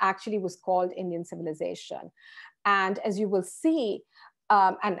 which actually was called Indian Civilization. And as you will see,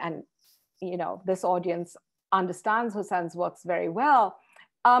 this audience understands Hussein's works very well.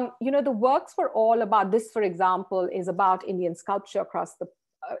 The works were all about this, for example, is about Indian sculpture across the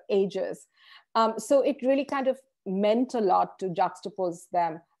ages. So it really kind of meant a lot to juxtapose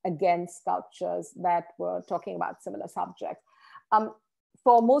them against sculptures that were talking about similar subjects.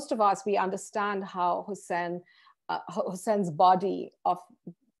 For most of us, we understand how Hussein's body of,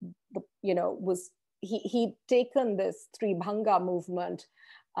 he'd taken this Tribhanga movement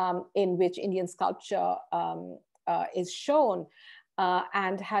in which Indian sculpture is shown,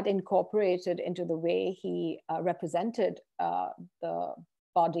 and had incorporated into the way he represented the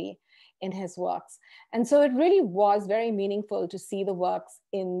body in his works. And so it really was very meaningful to see the works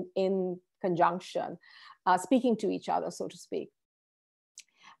in conjunction, speaking to each other, so to speak.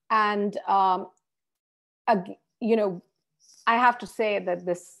 And, I have to say that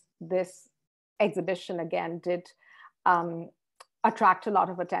this exhibition again did attract a lot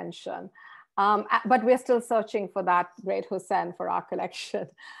of attention. But we're still searching for that great Hussein for our collection.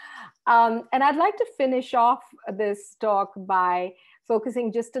 And I'd like to finish off this talk by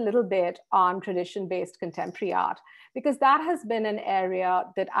focusing just a little bit on tradition-based contemporary art, because that has been an area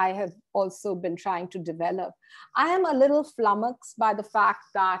that I have also been trying to develop. I am a little flummoxed by the fact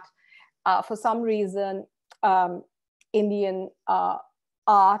that for some reason, Indian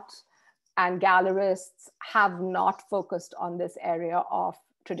art and gallerists have not focused on this area of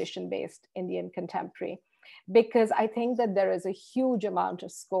tradition-based Indian contemporary, because I think that there is a huge amount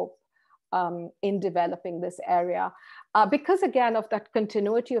of scope in developing this area, because again of that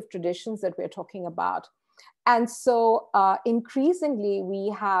continuity of traditions that we're talking about. And so increasingly we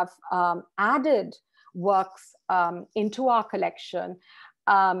have added works into our collection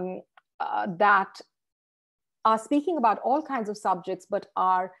that are speaking about all kinds of subjects, but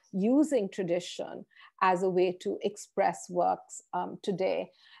are using tradition as a way to express works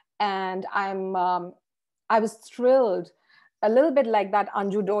today. And I was thrilled, a little bit like that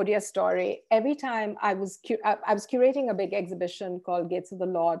Anju Dodia story. Every time I was curating a big exhibition called Gates of the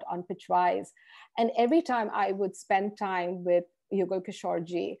Lord on Pitchwise. And every time I would spend time with Yugal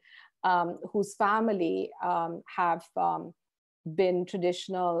Kishorji, whose family have been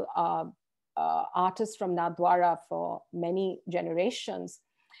traditional artists from Nathdwara for many generations,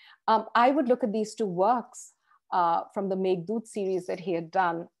 I would look at these two works from the Meghdut series that he had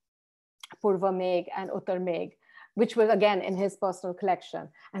done, Purva Megh and Uttar Megh, which was again in his personal collection,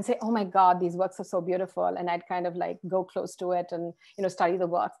 and say, oh my God, these works are so beautiful. And I'd kind of like go close to it and, you know, study the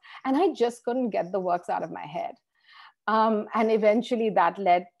works. And I just couldn't get the works out of my head. And eventually that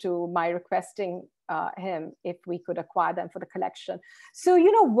led to my requesting him if we could acquire them for the collection. So,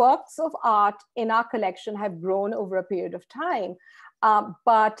 you know, works of art in our collection have grown over a period of time.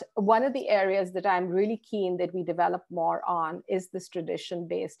 But one of the areas that I'm really keen that we develop more on is this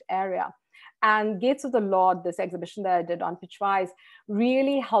tradition-based area. And Gates of the Lord, this exhibition that I did on Pitchwise,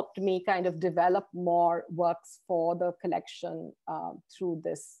 really helped me kind of develop more works for the collection through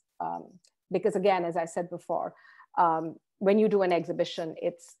this. Because again, as I said before, when you do an exhibition,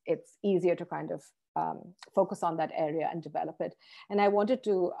 it's easier to kind of focus on that area and develop it. And I wanted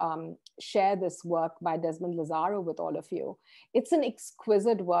to share this work by Desmond Lazaro with all of you. It's an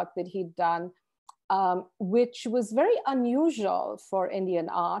exquisite work that he'd done, which was very unusual for Indian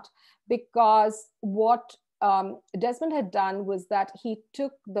art, because what Desmond had done was that he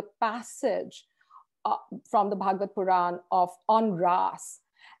took the passage from the Bhagavad Puran on Ras,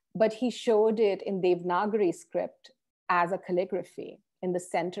 but he showed it in Devanagari script as a calligraphy in the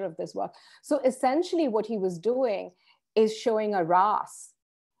center of this work. So essentially what he was doing is showing a Ras.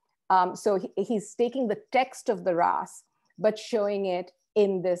 So he's taking the text of the Ras, but showing it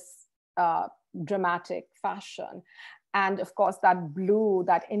in this dramatic fashion. And of course, that blue,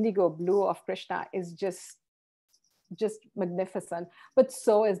 that indigo blue of Krishna is just magnificent, but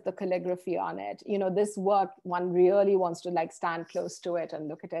so is the calligraphy on it. You know, this work, one really wants to like stand close to it and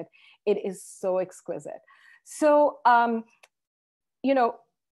look at it. It is so exquisite. So, you know,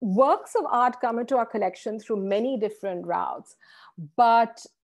 works of art come into our collection through many different routes, but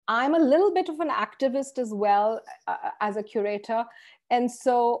I'm a little bit of an activist as well as a curator. And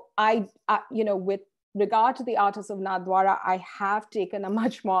so you know, with regard to the artists of Nathdwara, I have taken a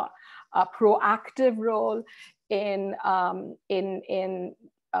much more proactive role in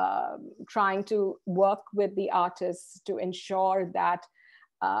trying to work with the artists to ensure that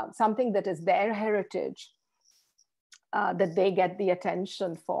something that is their heritage, that they get the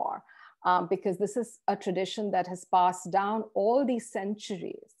attention for, because this is a tradition that has passed down all these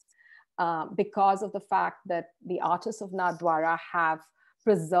centuries because of the fact that the artists of Nathdwara have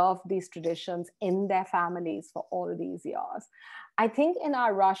preserved these traditions in their families for all these years. I think in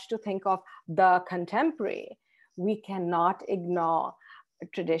our rush to think of the contemporary, we cannot ignore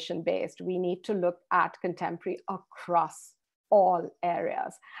tradition-based. We need to look at contemporary across all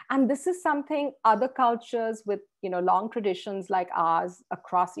areas. And this is something other cultures with, you know, long traditions like ours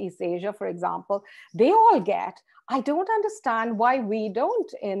across East Asia, for example, they all get. I don't understand why we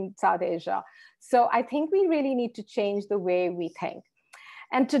don't in South Asia. So I think we really need to change the way we think.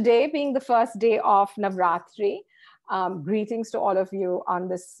 And today being the first day of Navratri, greetings to all of you on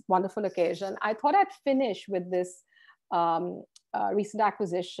this wonderful occasion. I thought I'd finish with this recent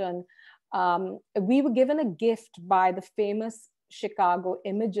acquisition. We were given a gift by the famous Chicago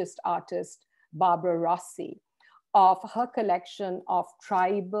imagist artist, Barbara Rossi, of her collection of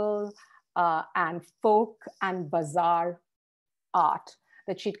tribal and folk and bazaar art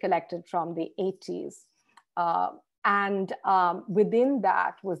that she'd collected from the 80s. And within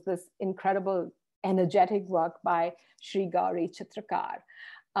that was this incredible energetic work by Sri Gauri Chitrakar.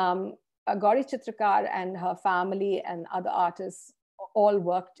 Gauri Chitrakar and her family and other artists all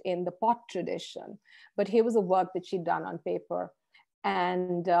worked in the pot tradition, but here was a work that she'd done on paper.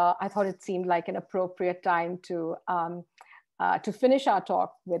 And I thought it seemed like an appropriate time to finish our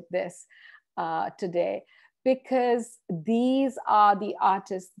talk with this today, because these are the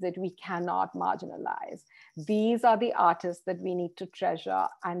artists that we cannot marginalize. These are the artists that we need to treasure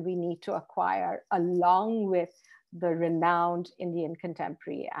and we need to acquire, along with the renowned Indian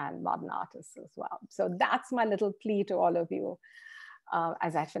contemporary and modern artists as well. So that's my little plea to all of you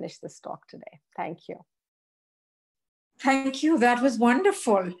as I finish this talk today. Thank you. Thank you. That was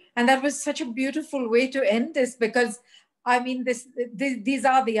wonderful. And that was such a beautiful way to end this, because I mean, these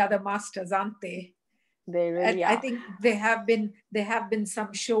are the other masters, aren't they? They really are. I think there have been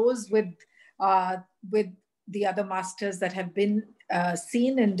some shows with the other masters that have been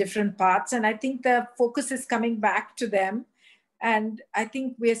seen in different parts, and I think the focus is coming back to them, And I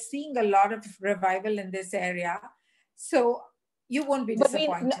think we're seeing a lot of revival in this area. So you won't be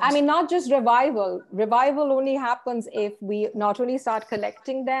disappointed. I mean, not just revival. Revival only happens if we not only start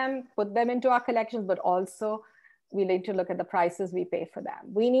collecting them, put them into our collections, but also we need to look at the prices we pay for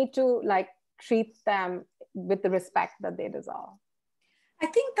them. We need to like treat them with the respect that they deserve. I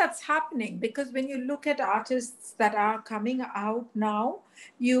think that's happening because when you look at artists that are coming out now,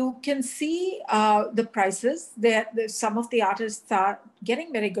 you can see the prices. Some of the artists are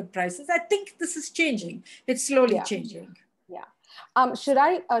getting very good prices. I think this is changing. It's slowly changing. Yeah. Should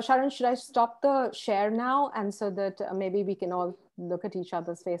I, Sharan, should I stop the share now? And so that maybe we can all look at each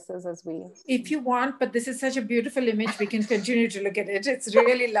other's faces as we... If you want, but this is such a beautiful image, we can continue to look at it. It's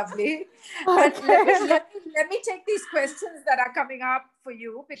really lovely. But let me take these questions that are coming up for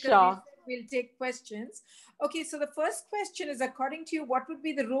you, because we'll take questions. Okay, so the first question is, according to you, what would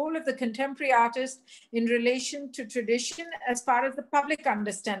be the role of the contemporary artist in relation to tradition as far as the public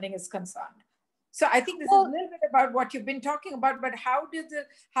understanding is concerned? So I think this is a little bit about what you've been talking about, but how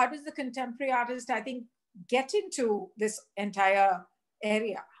does the contemporary artist, I think, get into this entire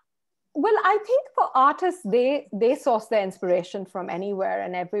area? Well, I think for artists, they source their inspiration from anywhere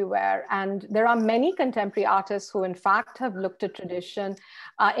and everywhere. And there are many contemporary artists who, in fact, have looked at tradition,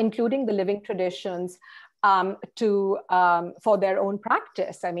 including the living traditions, for their own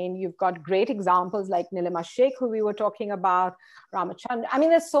practice. I mean, you've got great examples like Nilima Sheikh, who we were talking about, Ramachandra. I mean,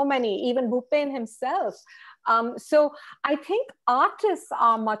 there's so many, even Bhupen himself. So I think artists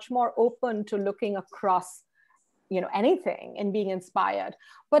are much more open to looking across, anything and being inspired.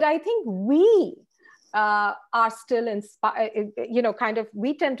 But I think we are still inspired,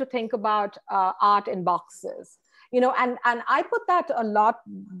 we tend to think about art in boxes. And I put that a lot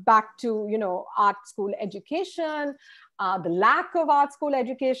back to, art school education, the lack of art school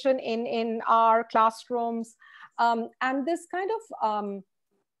education in our classrooms, and this kind of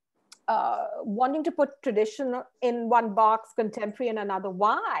wanting to put tradition in one box, contemporary in another.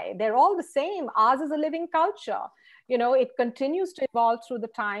 Why? They're all the same. Ours is a living culture. It continues to evolve through the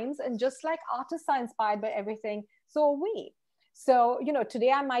times, and just like artists are inspired by everything, so are we. So,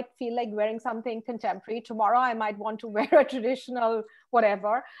 today I might feel like wearing something contemporary. Tomorrow I might want to wear a traditional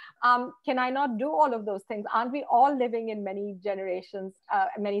whatever. Can I not do all of those things? Aren't we all living in many generations,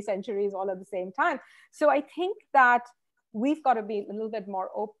 many centuries all at the same time? So I think that we've got to be a little bit more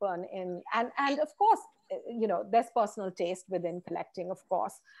open and of course, there's personal taste within collecting, of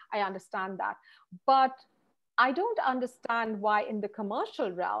course. I understand that. But I don't understand why in the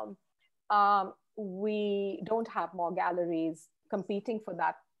commercial realm, we don't have more galleries competing for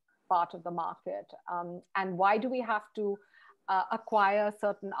that part of the market. And why do we have to acquire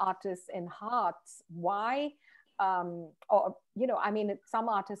certain artists in hearts? Why? Some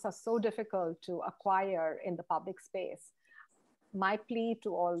artists are so difficult to acquire in the public space. My plea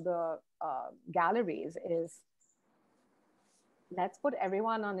to all the galleries is, let's put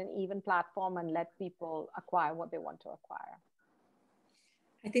everyone on an even platform and let people acquire what they want to acquire.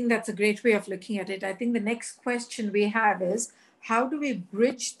 I think that's a great way of looking at it. I think the next question we have is, how do we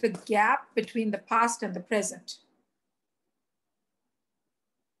bridge the gap between the past and the present?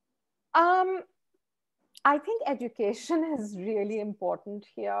 I think education is really important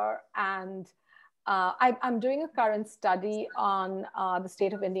here. And I'm doing a current study on the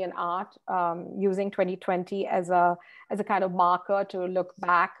state of Indian art, using 2020 as a kind of marker to look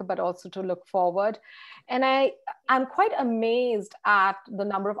back, but also to look forward. And I'm quite amazed at the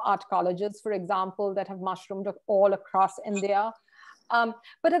number of art colleges, for example, that have mushroomed all across India.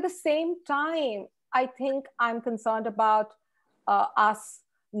 But at the same time, I think I'm concerned about us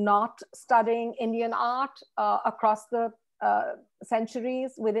not studying Indian art across the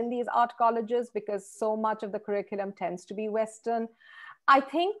centuries within these art colleges, because so much of the curriculum tends to be Western. I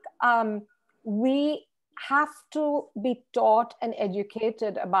think we have to be taught and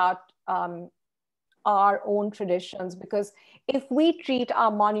educated about our own traditions, because if we treat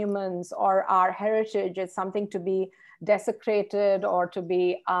our monuments or our heritage as something to be desecrated or to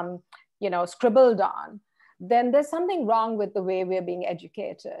be scribbled on, then there's something wrong with the way we're being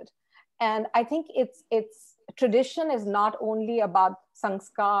educated. And I think tradition is not only about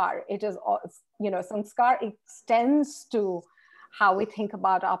sanskar. It is, sanskar extends to how we think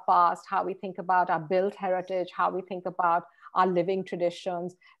about our past, how we think about our built heritage, how we think about our living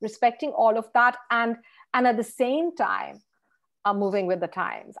traditions, respecting all of that, and at the same time, moving with the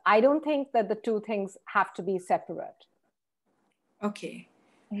times. I don't think that the two things have to be separate. Okay.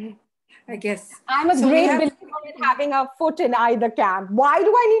 I guess I'm a great believer having a foot in either camp. Why do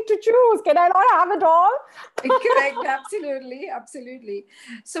I need to choose? Can I not have it all? Correct. Absolutely. Absolutely.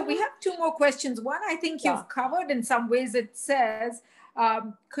 So we have two more questions. One, I think you've covered in some ways. It says,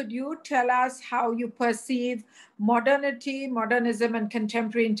 could you tell us how you perceive modernity, modernism, and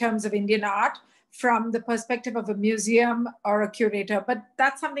contemporary in terms of Indian art from the perspective of a museum or a curator? But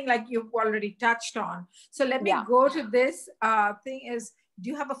that's something like you've already touched on. So let me go to this thing is, do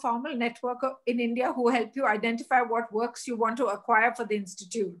you have a formal network in India who help you identify what works you want to acquire for the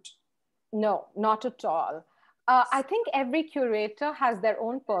institute? No, not at all. I think every curator has their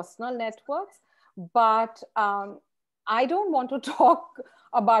own personal networks, but I don't want to talk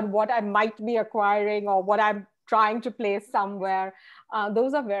about what I might be acquiring or what I'm trying to place somewhere.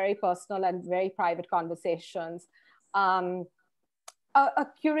 Those are very personal and very private conversations. A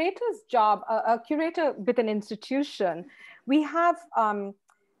curator's job, a curator with an institution, we have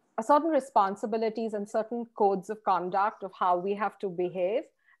certain responsibilities and certain codes of conduct of how we have to behave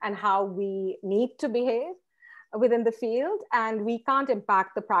and how we need to behave within the field. And we can't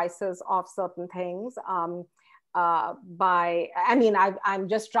impact the prices of certain things I'm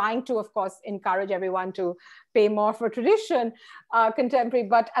just trying to, of course, encourage everyone to pay more for tradition, contemporary,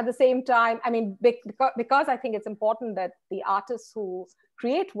 but at the same time, because I think it's important that the artists who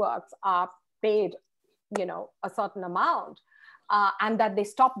create works are paid, a certain amount, and that they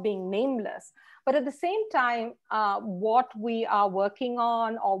stop being nameless. But at the same time, what we are working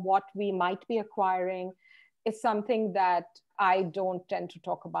on or what we might be acquiring is something that I don't tend to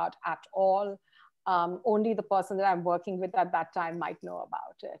talk about at all. Only the person that I'm working with at that time might know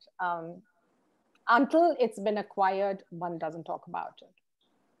about it. Until it's been acquired, one doesn't talk about it.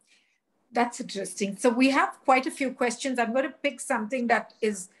 That's interesting. So we have quite a few questions. I'm going to pick something that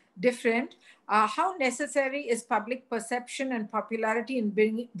is different. How necessary is public perception and popularity in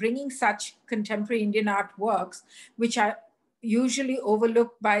bringing such contemporary Indian artworks, which are usually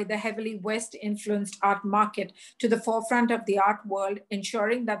overlooked by the heavily West-influenced art market, to the forefront of the art world,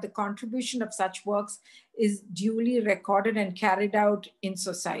 ensuring that the contribution of such works is duly recorded and carried out in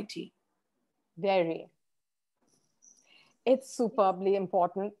society? Very. It's superbly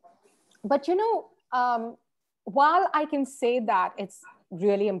important. But while I can say that it's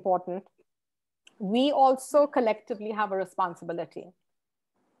really important, we also collectively have a responsibility.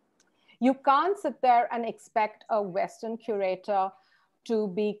 You can't sit there and expect a Western curator to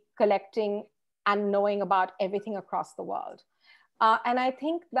be collecting and knowing about everything across the world. And I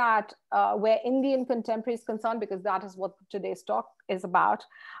think that where Indian contemporary is concerned, because that is what today's talk is about,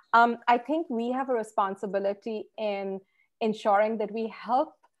 I think we have a responsibility in ensuring that we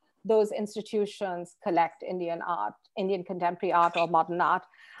help those institutions collect Indian art, Indian contemporary art or modern art.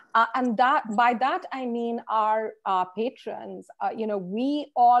 And by that, I mean our patrons.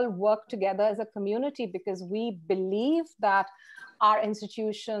 We all work together as a community because we believe that our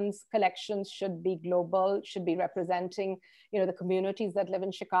institutions' collections should be global, should be representing, the communities that live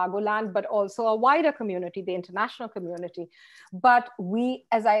in Chicagoland, but also a wider community, the international community. But we,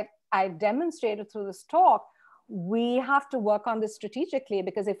 as I demonstrated through this talk, we have to work on this strategically,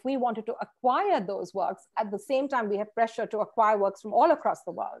 because if we wanted to acquire those works, at the same time, we have pressure to acquire works from all across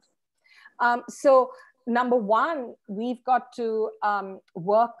the world. So number one, we've got to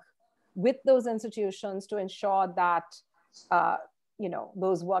work with those institutions to ensure that,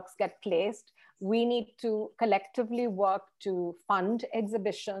 those works get placed. We need to collectively work to fund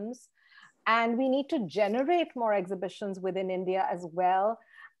exhibitions, and we need to generate more exhibitions within India as well,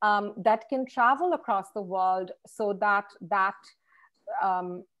 that can travel across the world, so that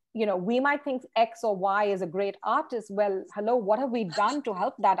we might think X or Y is a great artist. Well, hello, what have we done to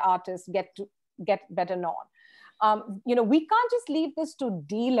help that artist get better known? We can't just leave this to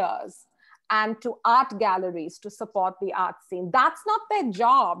dealers and to art galleries to support the art scene. That's not their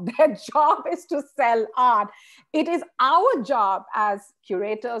job. Their job is to sell art. It is our job as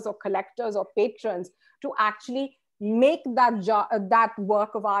curators or collectors or patrons to actually make that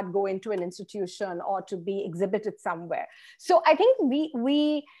work of art go into an institution or to be exhibited somewhere. So I think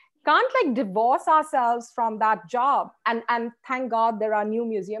we can't divorce ourselves from that job. And thank God there are new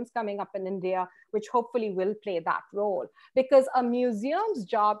museums coming up in India, which hopefully will play that role. Because a museum's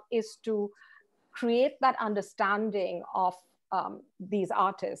job is to create that understanding of these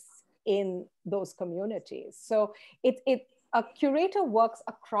artists in those communities. So a curator works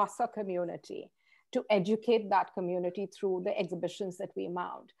across a community to educate that community through the exhibitions that we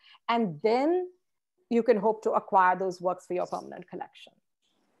mount. And then you can hope to acquire those works for your permanent collection.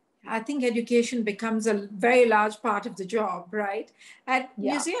 I think education becomes a very large part of the job, right? And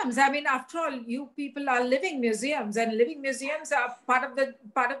Yeah. museums, I mean, after all, you people are living museums, and living museums are part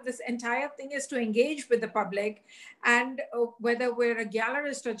of this entire thing is to engage with the public. And whether we're a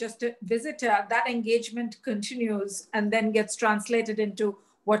gallerist or just a visitor, that engagement continues and then gets translated into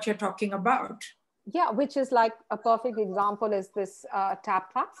what you're talking about. Yeah, which is like a perfect example is this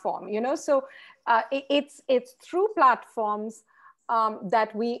TAP platform, you know. So it's through platforms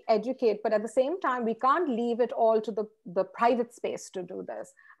that we educate, but at the same time, we can't leave it all to the private space to do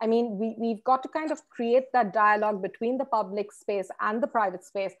this. I mean, we've got to kind of create that dialogue between the public space and the private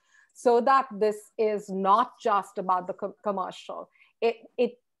space so that this is not just about the commercial.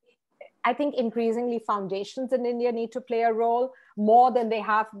 I think increasingly foundations in India need to play a role more than they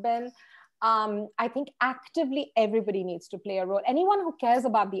have been. I think actively everybody needs to play a role. Anyone who cares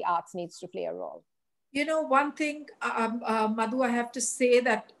about the arts needs to play a role. You know, one thing, Madhu, I have to say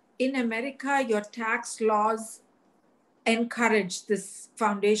that in America, your tax laws encourage this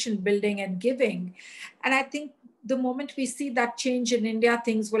foundation building and giving. And I think the moment we see that change in India,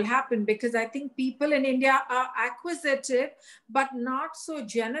 things will happen, because I think people in India are acquisitive, but not so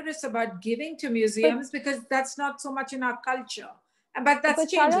generous about giving to museums, because that's not so much in our culture. But that's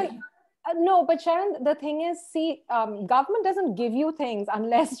changing. Sharan, no, but Sharan, the thing is, see, government doesn't give you things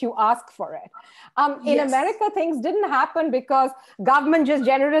unless you ask for it. In Yes. America, things didn't happen because government just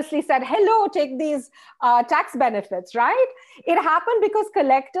generously said, hello, take these tax benefits, right? It happened because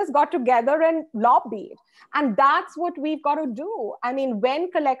collectors got together and lobbied. And that's what we've got to do. I mean,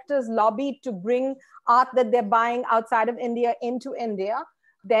 when collectors lobbied to bring art that they're buying outside of India into India,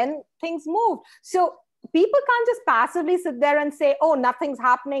 then things moved. So people can't just passively sit there and say, oh, nothing's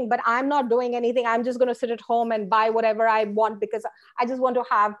happening, but I'm not doing anything. I'm just going to sit at home and buy whatever I want because I just want to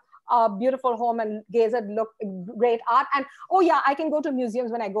have a beautiful home and gaze at great art. And, oh yeah, I can go to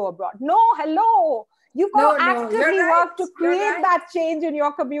museums when I go abroad. No, hello. You've got to actively work to create that change in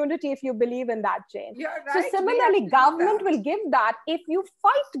your community if you believe in that change. So similarly, government will give that if you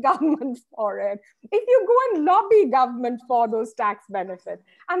fight government for it, if you go and lobby government for those tax benefits.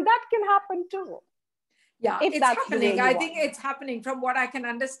 And that can happen too. Yeah, it's happening. I think it's happening from what I can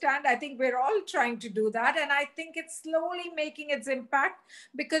understand. I think we're all trying to do that. And I think it's slowly making its impact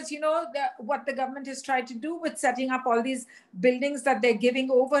because, you know, what the government has tried to do with setting up all these buildings that they're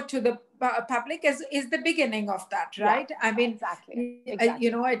giving over to the public is the beginning of that, right? Yeah, I mean, exactly. You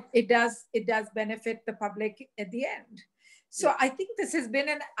know, it does benefit the public at the end. So yeah. I think this has been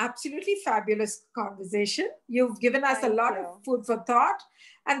an absolutely fabulous conversation. You've given us a lot of food for thought.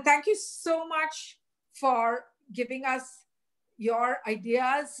 And thank you so much for giving us your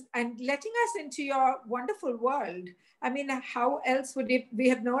ideas and letting us into your wonderful world. I mean, how else would we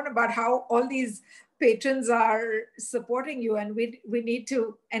have known about how all these patrons are supporting you? And we need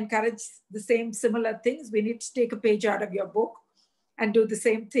to encourage the similar things. We need to take a page out of your book and do the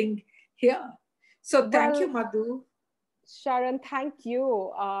same thing here. So thank you, Madhu. Sharan, thank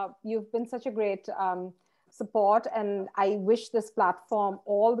you. You've been such a great support, and I wish this platform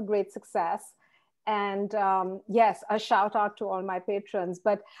all the great success. And yes, a shout out to all my patrons.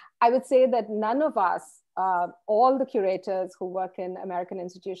 But I would say that none of us, all the curators who work in American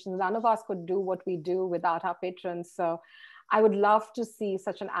institutions, none of us could do what we do without our patrons. So I would love to see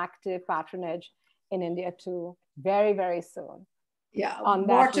such an active patronage in India too, very, very soon. Yeah,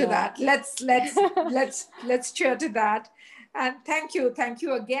 more to that. Let's cheer to that. And thank you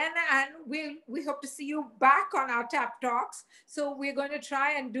again. And we hope to see you back on our TAP Talks. So we're going to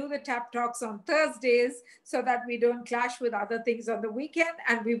try and do the TAP Talks on Thursdays so that we don't clash with other things on the weekend.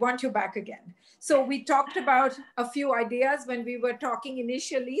 And we want you back again. So we talked about a few ideas when we were talking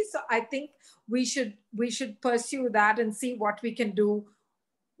initially. So I think we should pursue that and see what we can do,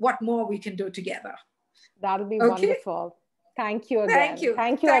 what more we can do together. That'll be wonderful. Thank you again.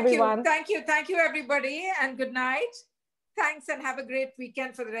 Thank you, everyone. Thank you, everybody. And good night. Thanks, and have a great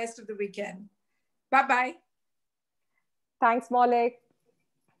weekend for the rest of the weekend. Bye-bye. Thanks, Maulik.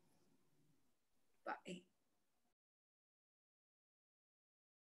 Bye.